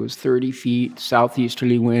because it was 30 feet,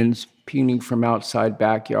 southeasterly winds, peeling from outside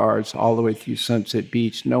backyards all the way through Sunset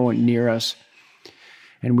Beach, no one near us.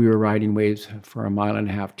 And we were riding waves for 1.5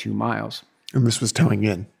 miles, 2 miles. And this was towing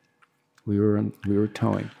in. We were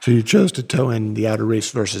towing. So you chose to tow in the Outer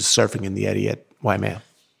Reefs versus surfing in the Eddie at Waimea.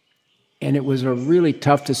 And it was a really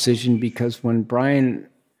tough decision because when Brian,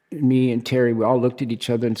 me, and Terry, we all looked at each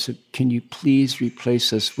other and said, can you please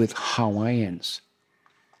replace us with Hawaiians?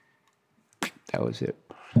 That was it.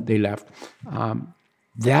 They left.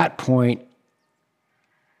 That point,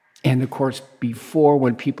 and of course, before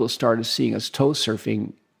when people started seeing us tow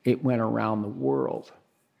surfing, it went around the world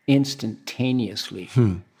instantaneously.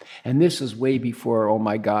 And this is way before, oh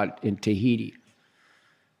my God, in Tahiti.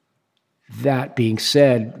 That being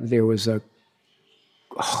said, there was a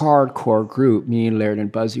hardcore group. Me and Laird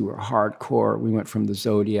and Buzzy were hardcore. We went from the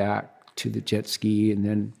Zodiac to the jet ski, and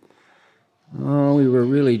then we were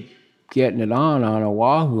really getting it on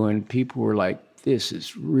Oahu, and people were like, this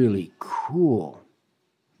is really cool.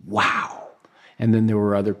 Wow. And then there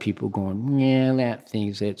were other people going, yeah,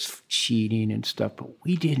 that's cheating and stuff. But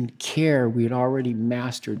we didn't care. We'd already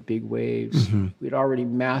mastered big waves. We'd already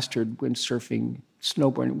mastered windsurfing,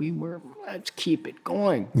 snowboarding. Let's keep it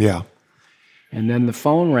going. Yeah. And then the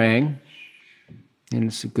phone rang, and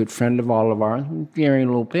it's a good friend of all of ours, Gary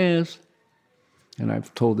Lopez. And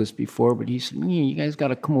I've told this before, but he said, you guys got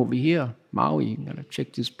to come over here. Maui, you got to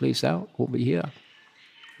check this place out over here.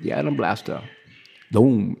 The Atom Blaster.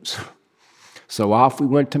 Domes. So off we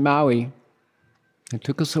went to Maui. It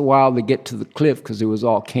took us a while to get to the cliff because it was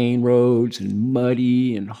all cane roads and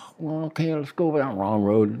muddy. And, well, okay, let's go over that wrong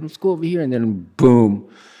road. Let's go over here. And then, boom,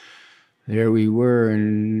 there we were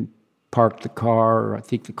and parked the car. I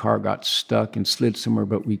think the car got stuck and slid somewhere,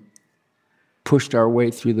 but we pushed our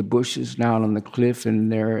way through the bushes down on the cliff,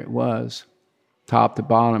 and there it was. Top to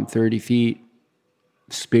bottom, 30 feet,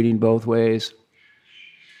 spitting both ways.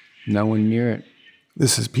 No one near it.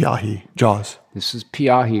 This is Peahi, Jaws. This is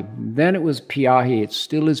Peahi. Then it was Peahi. It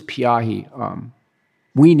still is Peahi.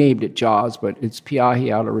 We named it Jaws, but it's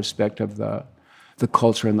Peahi out of respect of the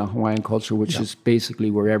culture and the Hawaiian culture, which is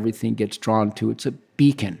basically where everything gets drawn to. It's a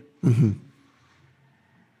beacon.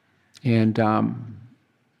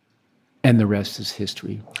 And the rest is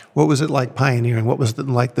history. What was it like pioneering? What was it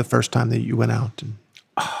like the first time that you went out?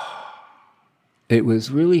 It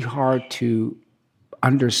was really hard to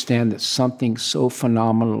understand that something so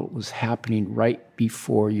phenomenal was happening right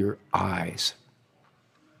before your eyes.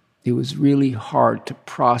 It was really hard to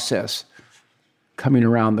process coming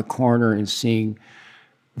around the corner and seeing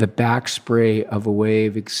the back spray of a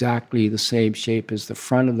wave exactly the same shape as the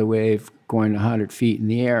front of the wave going 100 feet in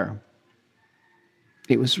the air.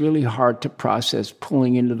 It was really hard to process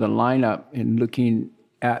pulling into the lineup and looking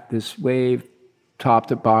at this wave top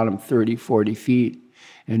to bottom 30, 40 feet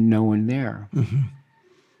and no one there.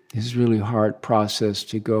 It's a really hard process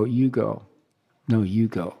to go, you go. No, you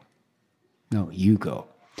go. No, you go.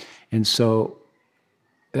 And so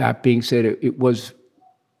that being said, it was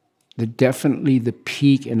definitely the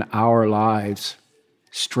peak in our lives.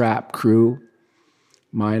 Strap crew,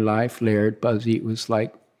 my life, Laird, Buzzy, it was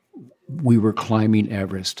like we were climbing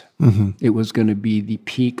Everest. It was going to be the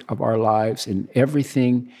peak of our lives, and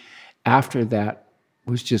everything after that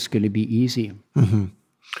was just going to be easy.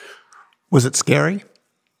 Was it scary?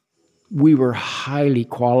 We were highly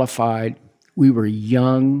qualified. We were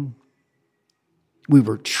young. We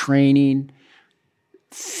were training.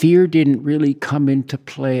 Fear didn't really come into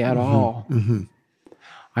play at all.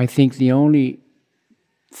 I think the only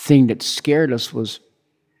thing that scared us was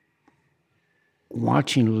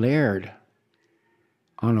watching Laird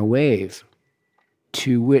on a wave.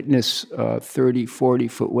 To witness a 30,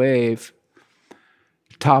 40-foot wave,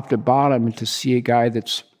 top to bottom, and to see a guy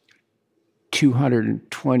that's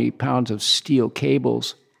 220 pounds of steel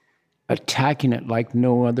cables attacking it like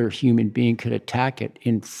no other human being could attack it,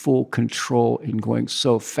 in full control and going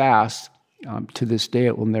so fast. To this day,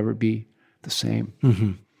 it will never be the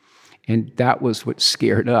same. And that was what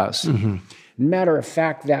scared us. Matter of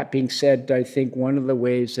fact, that being said, I think one of the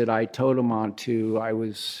ways that I towed him onto, I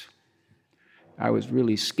was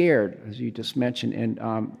really scared, as you just mentioned,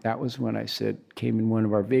 and that was when I said, came in one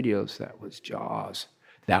of our videos, that was Jaws.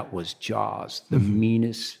 That was Jaws, the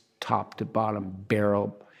meanest top to bottom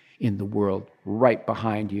barrel in the world, right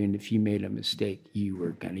behind you, and if you made a mistake, you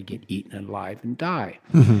were going to get eaten alive and die.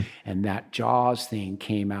 And that Jaws thing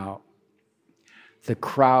came out. The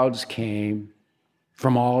crowds came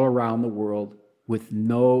from all around the world with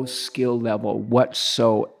no skill level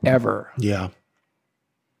whatsoever. Yeah.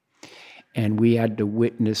 And we had to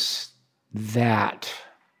witness that.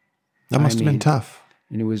 That must have been tough.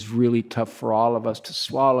 And it was really tough for all of us to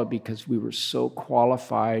swallow, because we were so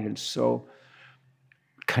qualified and so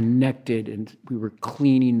connected, and we were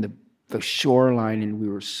cleaning the shoreline, and we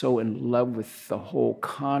were so in love with the whole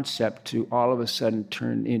concept, to all of a sudden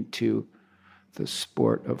turn into the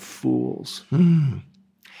sport of fools.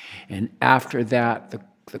 And after that,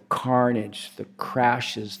 the carnage, the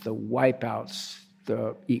crashes, the wipeouts,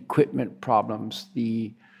 the equipment problems,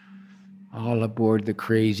 all aboard the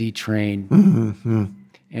crazy train.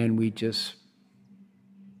 And we just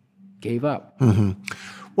gave up.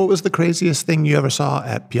 What was the craziest thing you ever saw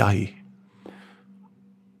at Peahi?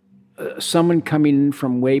 Someone coming in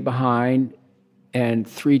from way behind, and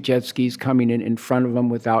 3 jet skis coming in front of him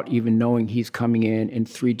without even knowing he's coming in, and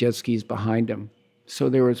 3 jet skis behind him. So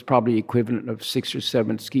there was probably equivalent of 6 or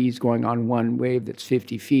 7 skis going on one wave that's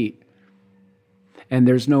 50 feet. And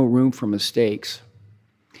there's no room for mistakes.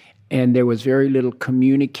 And there was very little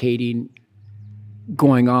communicating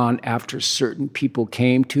going on after certain people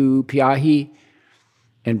came to Peahi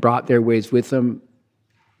and brought their waves with them,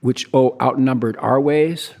 which outnumbered our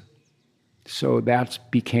waves. So that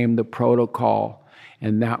became the protocol.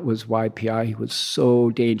 And that was why Peahi was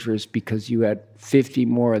so dangerous, because you had 50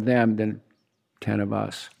 more of them than 10 of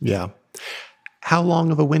us. Yeah. How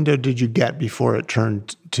long of a window did you get before it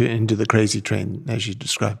turned into the crazy train, as you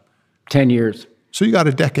described? 10 years. So you got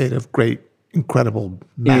a decade of great, incredible,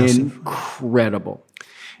 massive. Incredible.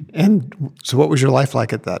 And so what was your life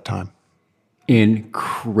like at that time?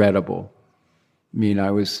 Incredible. I mean, I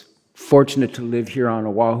was fortunate to live here on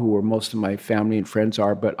Oahu, where most of my family and friends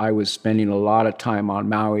are, but I was spending a lot of time on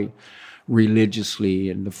Maui religiously,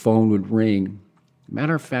 and the phone would ring.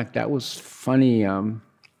 Matter of fact, that was funny.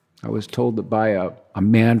 I was told to buy a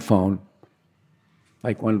man phone,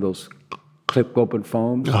 like one of those clip open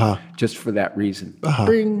phones, just for that reason.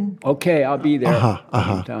 Bring, okay, I'll be there.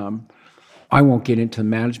 And, I won't get into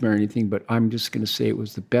management or anything, but I'm just going to say it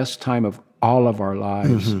was the best time of all of our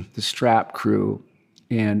lives, the strap crew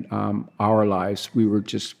and our lives. We were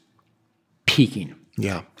just peaking.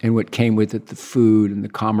 Yeah. And what came with it, the food and the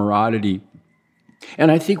camaraderie.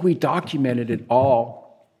 And I think we documented it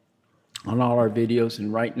all on all our videos.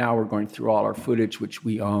 And right now we're going through all our footage, which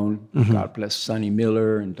we own. God bless Sonny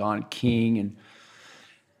Miller and Don King. And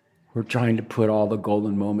we're trying to put all the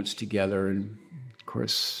golden moments together. And of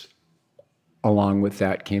course, along with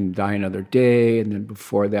that came Die Another Day. And then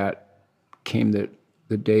before that came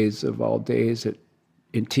the days of all days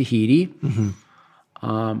in Tahiti.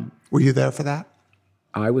 Were you there for that?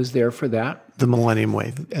 I was there for that. The Millennium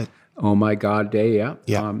Wave. Oh My God Day, yeah.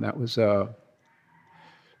 That was it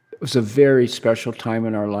was a very special time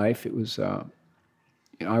in our life. It was,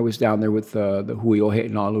 I was down there with the Hui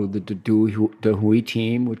Ohe'enalu, the Hui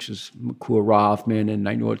team, which is Makua Rothman and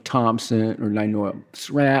Nainoa Thompson, or Nainoa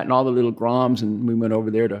Surratt, and all the little Groms, and we went over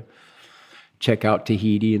there to check out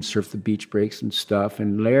Tahiti and surf the beach breaks and stuff.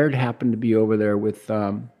 And Laird happened to be over there with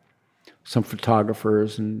some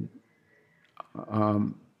photographers, and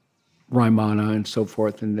Raimana and so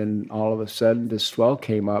forth. And then all of a sudden this swell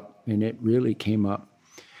came up, and it really came up.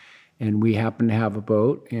 And we happened to have a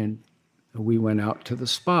boat, and we went out to the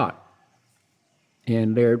spot.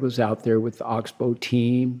 And Laird was out there with the Oxbow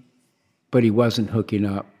team, but he wasn't hooking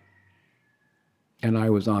up. And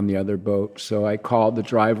I was on the other boat. So I called the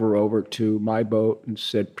driver over to my boat and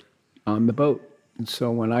said, on the boat. And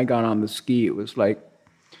so when I got on the ski, it was like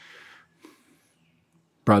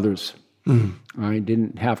brothers. Mm-hmm. I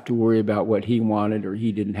didn't have to worry about what he wanted, or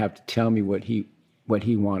he didn't have to tell me what he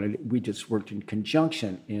wanted. We just worked in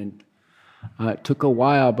conjunction. And it took a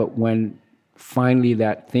while, but when finally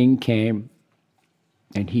that thing came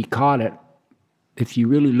and he caught it, if you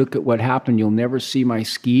really look at what happened, you'll never see my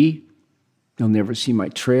ski. You'll never see my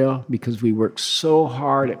trail, because we worked so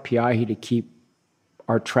hard at Peahi to keep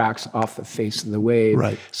our tracks off the face of the wave,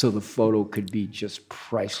 right, so the photo could be just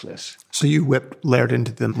priceless. So you whipped Laird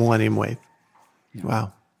into the Millennium Wave. Yeah.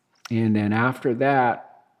 Wow. And then after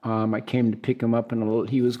that, I came to pick him up, and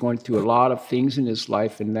he was going through a lot of things in his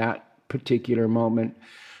life, and that particular moment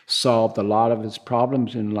solved a lot of his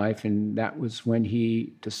problems in life, and that was when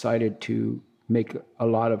he decided to make a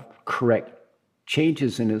lot of correct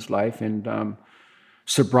changes in his life, and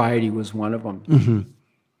sobriety was one of them.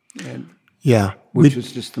 Mm-hmm. And yeah, which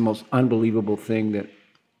was just the most unbelievable thing that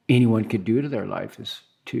anyone could do to their life, is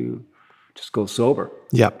to just go sober.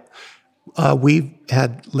 Yeah. We've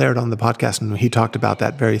had Laird on the podcast, and he talked about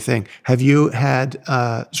that very thing. Have you had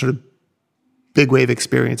sort of big wave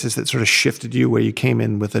experiences that sort of shifted you, where you came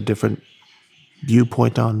in with a different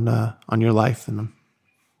viewpoint on your life? And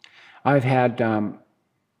I've had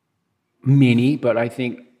many, but I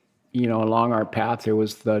think, along our path, there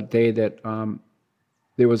was the day that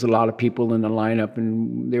there was a lot of people in the lineup,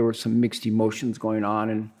 and there were some mixed emotions going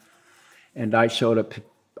on, and I showed up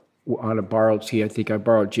on a borrowed ski. I think I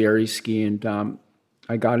borrowed Jerry's ski, and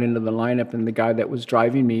I got into the lineup, and the guy that was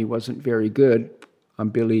driving me wasn't very good. I'm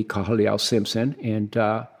Billy Kahaliao Simpson, and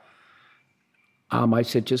I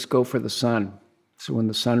said, just go for the sun. So when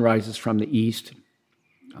the sun rises from the east,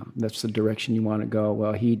 that's the direction you want to go.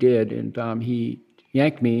 Well, he did, and he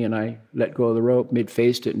yanked me, and I let go of the rope,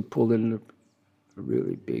 mid-faced it, and pulled into a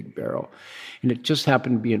really big barrel. And it just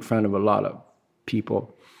happened to be in front of a lot of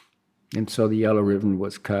people. And so the yellow ribbon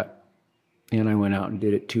was cut. And I went out and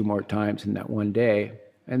did it 2 more times in that one day.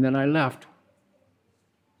 And then I left.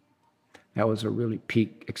 That was a really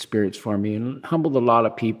peak experience for me, and humbled a lot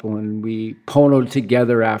of people. And we ponoed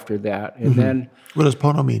together after that. And then... What does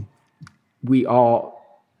pono mean? We all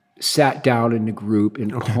sat down in a group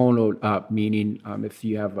and ponoed up, meaning if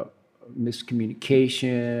you have a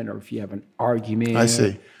miscommunication, or if you have an argument. I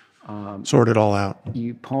see. Sort it all out.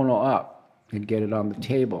 You pono up and get it on the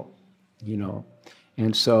table,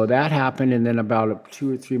 And so that happened, and then about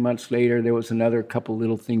 2 or 3 months later, there was another couple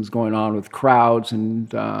little things going on with crowds,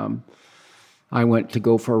 and I went to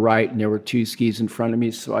go for a right, and there were 2 skis in front of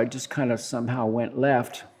me, so I just kind of somehow went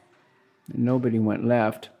left, and nobody went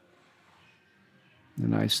left.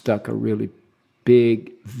 And I stuck a really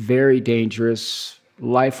big, very dangerous,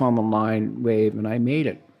 life on the line wave, and I made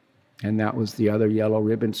it. And that was the other yellow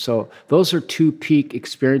ribbon. So those are 2 peak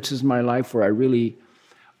experiences in my life where I really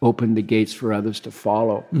opened the gates for others to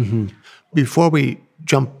follow. Mm-hmm. Before we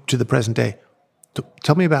jump to the present day,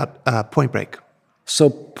 tell me about Point Break. So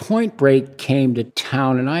Point Break came to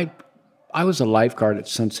town, and I was a lifeguard at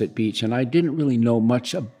Sunset Beach, and I didn't really know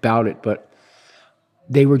much about it, but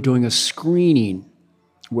they were doing a screening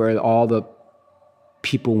where all the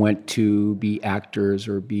people went to be actors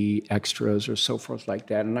or be extras or so forth like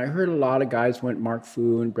that. And I heard a lot of guys went, Mark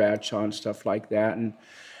Fu and Bradshaw and stuff like that. And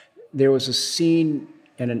there was a scene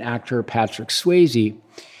and an actor, Patrick Swayze,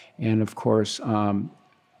 and of course,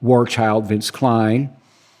 War Child, Vince Klein,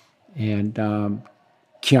 and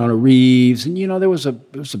Keanu Reeves. And, there was a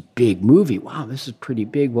big movie. Wow, this is pretty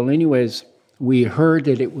big. Well, anyways, we heard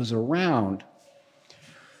that it was around,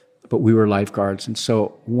 but we were lifeguards. And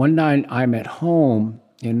so one night I'm at home,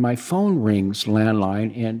 and my phone rings,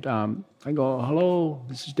 landline, and I go, hello,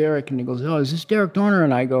 this is Darrick. And he goes, oh, is this Darrick Doerner?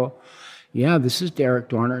 And I go, yeah, this is Darrick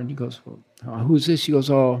Doerner. And he goes, well, who's this? He goes,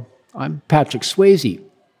 oh, I'm Patrick Swayze.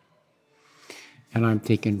 And I'm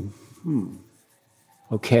thinking,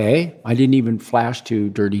 okay. I didn't even flash to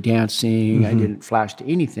Dirty Dancing. I didn't flash to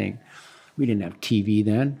anything. We didn't have TV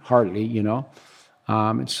then, hardly,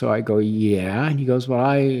 And so I go, yeah. And he goes, well,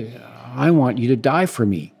 I want you to die for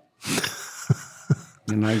me.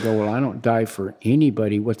 And I go, well, I don't die for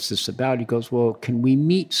anybody. What's this about? He goes, well, can we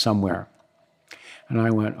meet somewhere? And I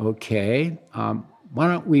went, okay. Why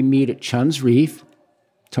don't we meet at Chun's Reef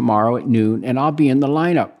tomorrow at noon, and I'll be in the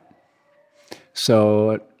lineup.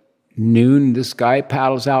 So at noon, this guy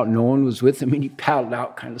paddles out. No one was with him, and he paddled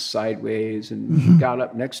out kind of sideways, and he got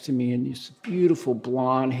up next to me, and he's beautiful,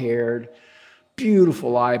 blonde-haired,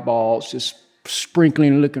 beautiful eyeballs, just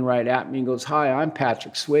sprinkling and looking right at me, and goes, "Hi, I'm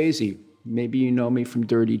Patrick Swayze. Maybe you know me from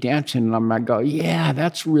Dirty Dancing." And I go, "Yeah,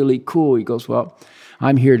 that's really cool." He goes, "Well,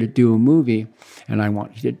 I'm here to do a movie, and I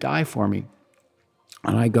want you to die for me."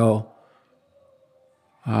 And I go,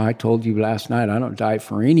 "I told you last night I don't die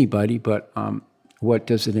for anybody, but what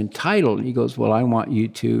does it entitle?" And he goes, "Well, I want you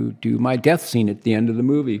to do my death scene at the end of the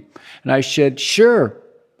movie." And I said, "Sure,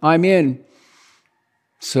 I'm in."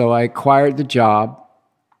 So I acquired the job.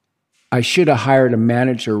 I should have hired a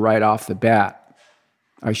manager right off the bat.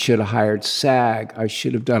 I should have hired SAG. I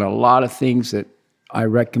should have done a lot of things that I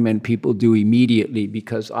recommend people do immediately,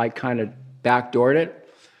 because I kind of backdoored it.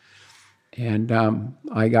 And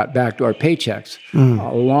I got backdoor paychecks.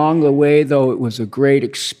 Along the way, though, it was a great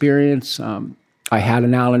experience. I had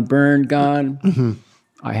an Allen Byrne gun.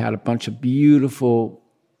 I had a bunch of beautiful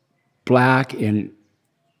black and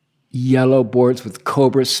yellow boards with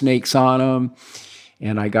cobra snakes on them.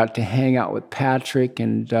 And I got to hang out with Patrick,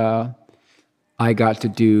 and I got to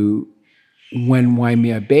do, when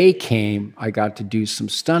Waimea Bay came, I got to do some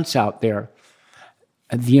stunts out there.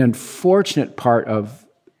 And the unfortunate part of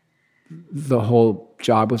the whole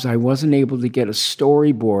job was I wasn't able to get a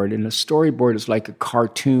storyboard, and a storyboard is like a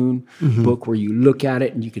cartoon book where you look at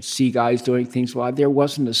it and you could see guys doing things. Well, there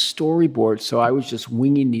wasn't a storyboard, so I was just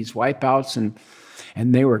winging these wipeouts,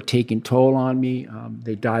 and they were taking toll on me.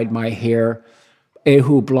 They dyed my hair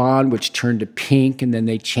Ehu blonde, which turned to pink, and then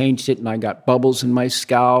they changed it, and I got bubbles in my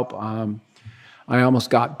scalp. I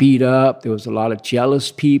almost got beat up. There was a lot of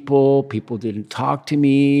jealous people. People didn't talk to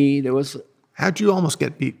me. There was... How'd you almost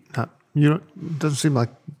get beat up? It doesn't seem like...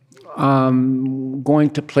 going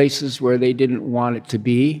to places where they didn't want it to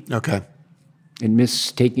be. Okay. And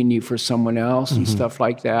mistaking you for someone else and stuff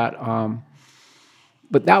like that.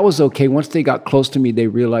 But that was okay. Once they got close to me, they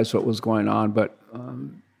realized what was going on. But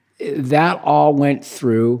that all went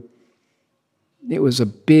through. It was a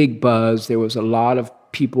big buzz. There was a lot of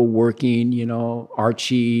people working, you know,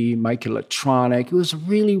 Archie, Mike Electronic. It was a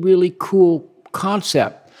really, really cool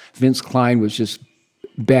concept. Vince Klein was just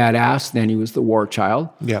badass. Then he was the war child.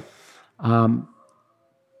 Yep.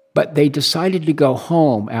 But they decided to go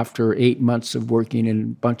home after 8 months of working in a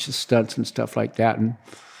bunch of stunts and stuff like that. And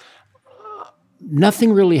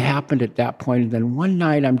nothing really happened at that point. And then one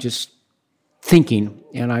night I'm just thinking,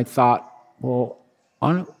 and I thought, well,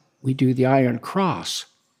 why don't we do the Iron Cross?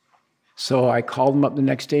 So I called them up the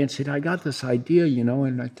next day and said, I got this idea, you know,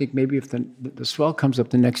 and I think maybe if the swell comes up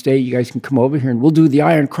the next day, you guys can come over here and we'll do the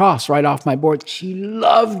Iron Cross right off my board. She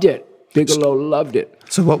loved it. Bigelow loved it.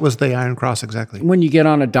 So what was the Iron Cross exactly? When you get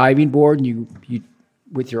on a diving board and you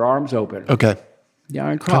with your arms open. Okay. The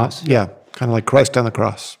Iron Cross. Kind of like Christ on the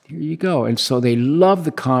cross. Here you go. And so they loved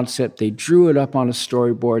the concept. They drew it up on a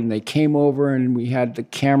storyboard, and they came over, and we had the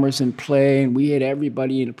cameras in play, and we had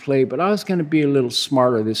everybody in play. But I was going to be a little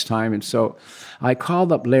smarter this time. And so I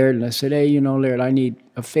called up Laird, and I said, hey, you know, Laird, I need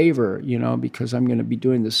a favor, you know, because I'm going to be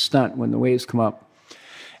doing this stunt when the waves come up.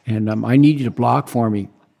 And I need you to block for me.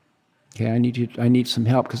 Okay, I need some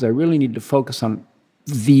help because I really need to focus on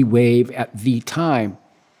the wave at the time.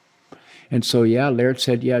 And so, yeah, Laird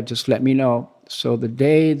said, yeah, just let me know. So the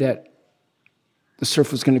day that the surf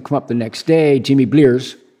was going to come up the next day, Jimmy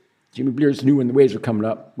Blears knew when the waves were coming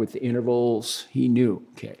up with the intervals. He knew.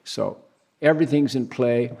 Okay, so everything's in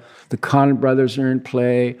play. The Conn brothers are in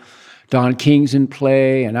play. Don King's in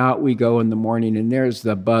play, and out we go in the morning, and there's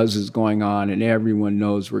the buzz is going on, and everyone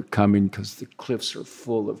knows we're coming because the cliffs are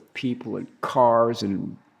full of people and cars,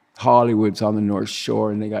 and Hollywood's on the North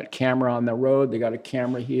Shore, and they got camera on the road, they got a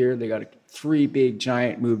camera here, they got 3 big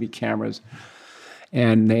giant movie cameras,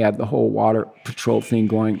 and they had the whole water patrol thing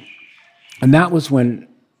going. And that was when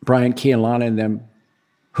Brian Kealana and them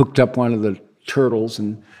hooked up one of the turtles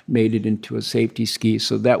and made it into a safety ski.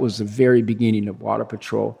 So that was the very beginning of water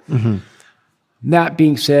patrol. That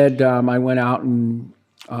being said, I went out and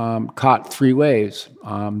caught 3 waves.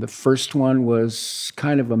 The first one was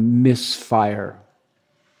kind of a misfire.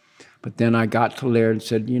 But then I got to Laird and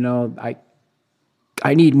said, you know,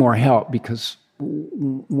 I need more help because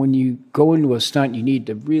when you go into a stunt, you need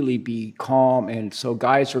to really be calm. And so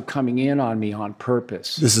guys are coming in on me on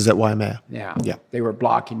purpose. This is at Waimea. Yeah. They were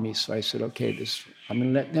blocking me. So I said, okay, I'm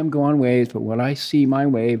going to let them go on waves. But when I see my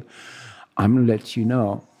wave, I'm going to let you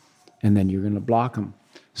know. And then you're going to block them.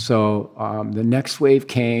 So the next wave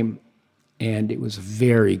came, and it was a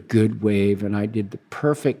very good wave. And I did the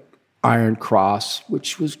perfect Iron Cross,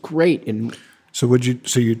 which was great. And So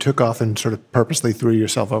you took off and sort of purposely threw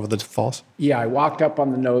yourself over the falls? Yeah, I walked up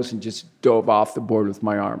on the nose and just dove off the board with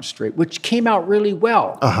my arms straight, which came out really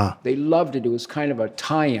well. They loved it. It was kind of a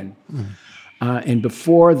tie-in. And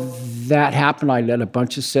before that happened, I let a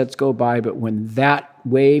bunch of sets go by. But when that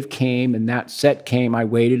wave came and that set came, I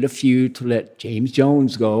waited a few to let James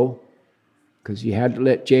Jones go, because you had to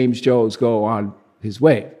let James Jones go on his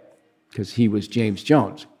wave, because he was James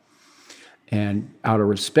Jones. And out of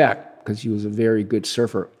respect, because he was a very good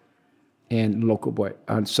surfer and local boy.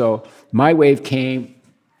 And so my wave came,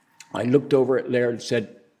 I looked over at Laird and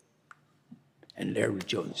said, and Laird was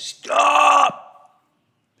Jones, stop!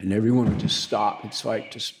 And everyone would just stop. It's like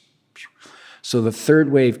just, so the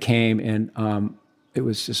third wave came, and it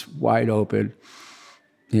was just wide open.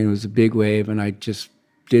 And it was a big wave, and I just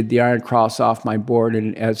did the iron cross off my board,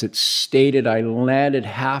 and as it stated, I landed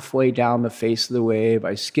halfway down the face of the wave.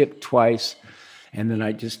 I skipped twice, and then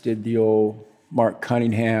I just did the old Mark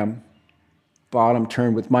Cunningham bottom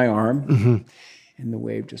turn with my arm, and the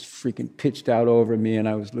wave just freaking pitched out over me, and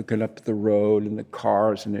I was looking up at the road and the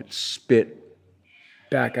cars, and it spit.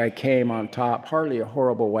 Back I came on top, hardly a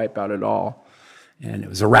horrible wipeout at all, and it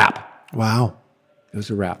was a wrap. Wow. It was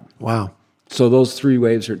a wrap. Wow. So those three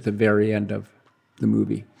waves are at the very end of the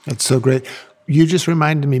movie. That's so great. You just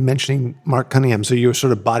reminded me mentioning Mark Cunningham. So you were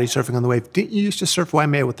sort of body surfing on the wave. Didn't you used to surf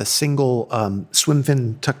Waimea with a single swim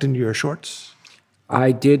fin tucked into your shorts?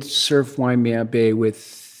 I did surf Waimea Bay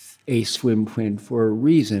with a swim fin for a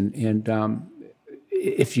reason. And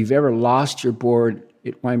if you've ever lost your board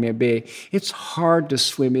at Waimea Bay, it's hard to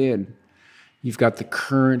swim in. You've got the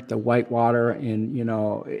current, the white water, and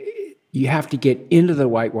you have to get into the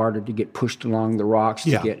white water to get pushed along the rocks.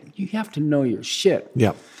 You have to know your shit.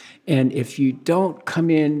 Yeah. And if you don't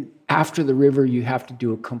come in after the river, you have to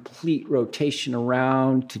do a complete rotation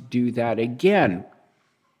around to do that again.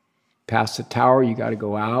 Past the tower, you got to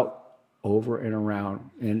go out, over and around.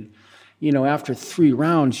 And, after 3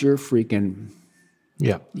 rounds, you're freaking,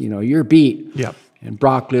 you're beat. Yeah. And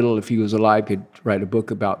Brock Little, if he was alive, could write a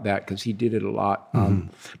book about that because he did it a lot.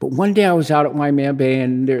 But one day I was out at Waimea Bay,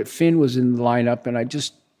 and Finn was in the lineup, and I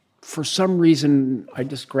just, for some reason, I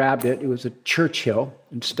just grabbed it. It was a Churchill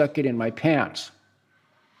and stuck it in my pants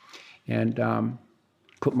and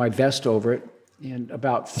put my vest over it. And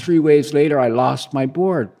about 3 waves later, I lost my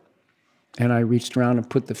board. And I reached around and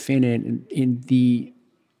put the fin in. And in the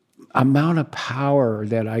amount of power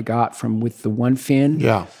that I got from with the one fin,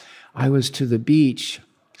 I was to the beach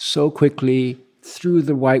so quickly, through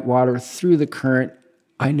the white water, through the current.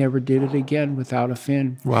 I never did it again without a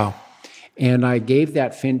fin. Wow. And I gave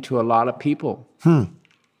that fin to a lot of people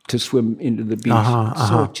to swim into the beach.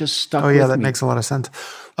 So it just stuck with me. That makes a lot of sense.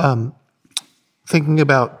 Thinking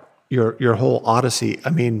about your whole odyssey, I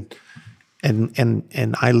mean,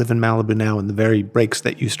 and I live in Malibu now, and the very breaks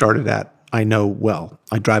that you started at, I know well.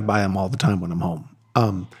 I drive by them all the time when I'm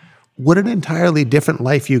home. What an entirely different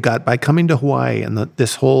life you got by coming to Hawaii, and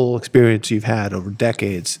this whole experience you've had over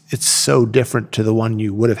decades. It's so different to the one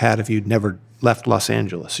you would have had if you'd never left Los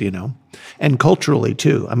Angeles, and culturally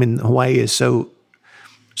too. I mean, Hawaii is so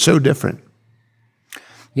different.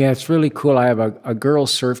 Yeah, it's really cool. I have a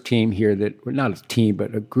girls surf team here that, well, not a team,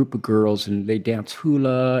 but a group of girls, and they dance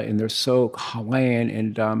hula, and they're so Hawaiian,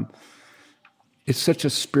 and it's such a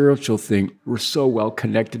spiritual thing. We're so well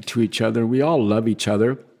connected to each other. We all love each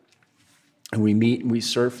other. And we meet and we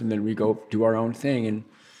surf, and then we go do our own thing.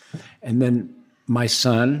 And then my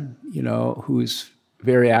son, who's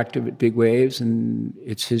very active at big waves, and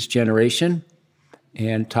it's his generation,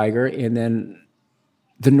 and Tiger. And then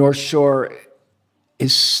the North Shore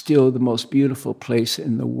is still the most beautiful place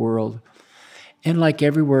in the world. And like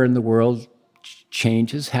everywhere in the world,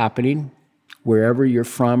 change is happening. Wherever you're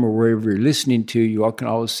from or wherever you're listening to, you all can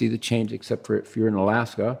always see the change, except for if you're in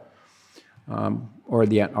Alaska or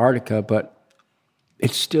the Antarctica. But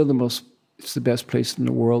it's still it's the best place in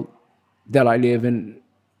the world that I live in.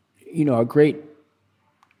 A great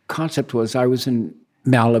concept was I was in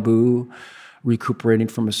Malibu recuperating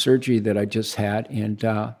from a surgery that I just had, and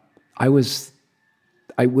I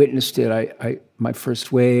witnessed it. My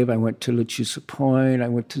first wave, I went to Lechusa Point, I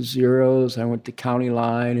went to Zeros, I went to County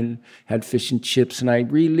Line and had fish and chips, and I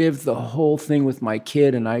relived the whole thing with my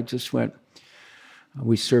kid, and I just went,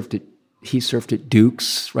 he surfed at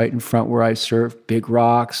Duke's right in front where I surfed, big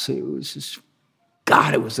rocks. It was just,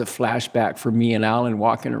 God, it was a flashback for me and Alan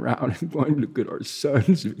walking around and going, look at our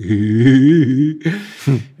sons. And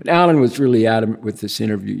Alan was really adamant with this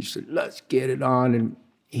interview. He said, let's get it on. And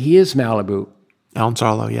he is Malibu. Alan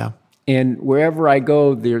Sarlo, yeah. And wherever I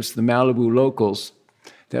go, there's the Malibu locals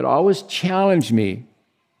that always challenge me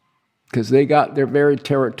because they're very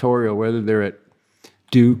territorial, whether they're at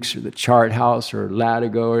Duke's or the Chart House or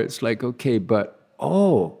Latigo, or it's like, okay, but,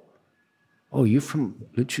 oh, you're from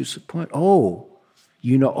Lechusa Point? Oh,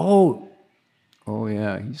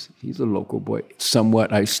 yeah, he's a local boy.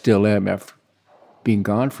 Somewhat, I still am after being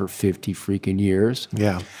gone for 50 freaking years.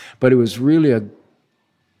 Yeah. But it was really a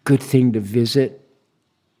good thing to visit.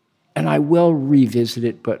 And I will revisit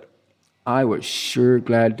it, but I was sure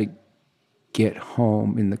glad to get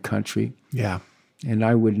home in the country. Yeah. And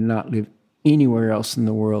I would not live anywhere else in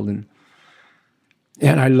the world. And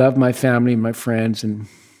I love my family and my friends, and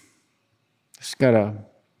just got to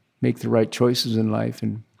make the right choices in life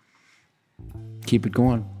and keep it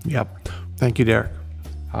going. Yep. Thank you, Darrick.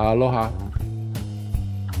 Aloha.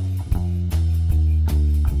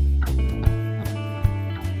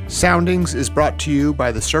 Soundings is brought to you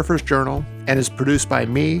by the Surfer's Journal and is produced by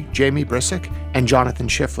me, Jamie Brisick, and Jonathan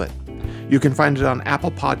Shiflett. You can find it on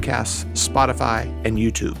Apple Podcasts, Spotify, and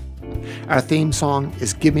YouTube. Our theme song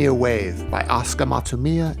is Give Me a Wave by Asuka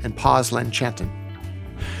Matsumiya and Paz Lenchantin.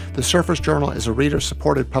 The Surfer's Journal is a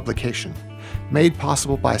reader-supported publication made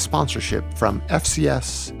possible by sponsorship from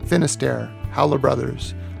FCS, Finisterre, Howler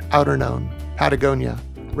Brothers, Outerknown, Patagonia,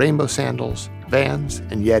 Rainbow Sandals, Vans,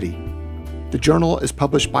 and Yeti. The journal is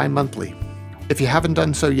published bi-monthly. If you haven't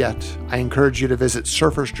done so yet, I encourage you to visit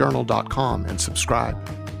surfersjournal.com and subscribe.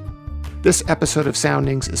 This episode of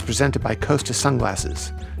Soundings is presented by Costa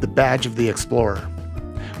Sunglasses, the badge of the explorer.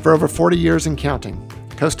 For over 40 years and counting,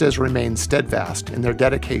 Costa has remained steadfast in their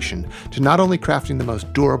dedication to not only crafting the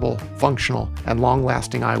most durable, functional, and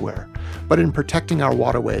long-lasting eyewear, but in protecting our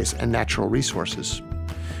waterways and natural resources.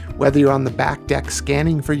 Whether you're on the back deck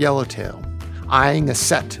scanning for yellowtail, eyeing a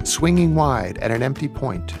set swinging wide at an empty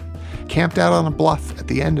point, camped out on a bluff at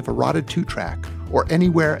the end of a rotted two-track, or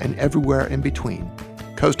anywhere and everywhere in between,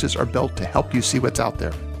 Costas are built to help you see what's out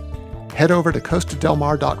there. Head over to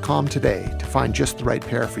costadelmar.com today to find just the right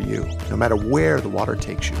pair for you, no matter where the water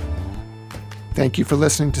takes you. Thank you for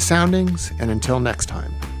listening to Soundings, and until next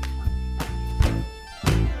time.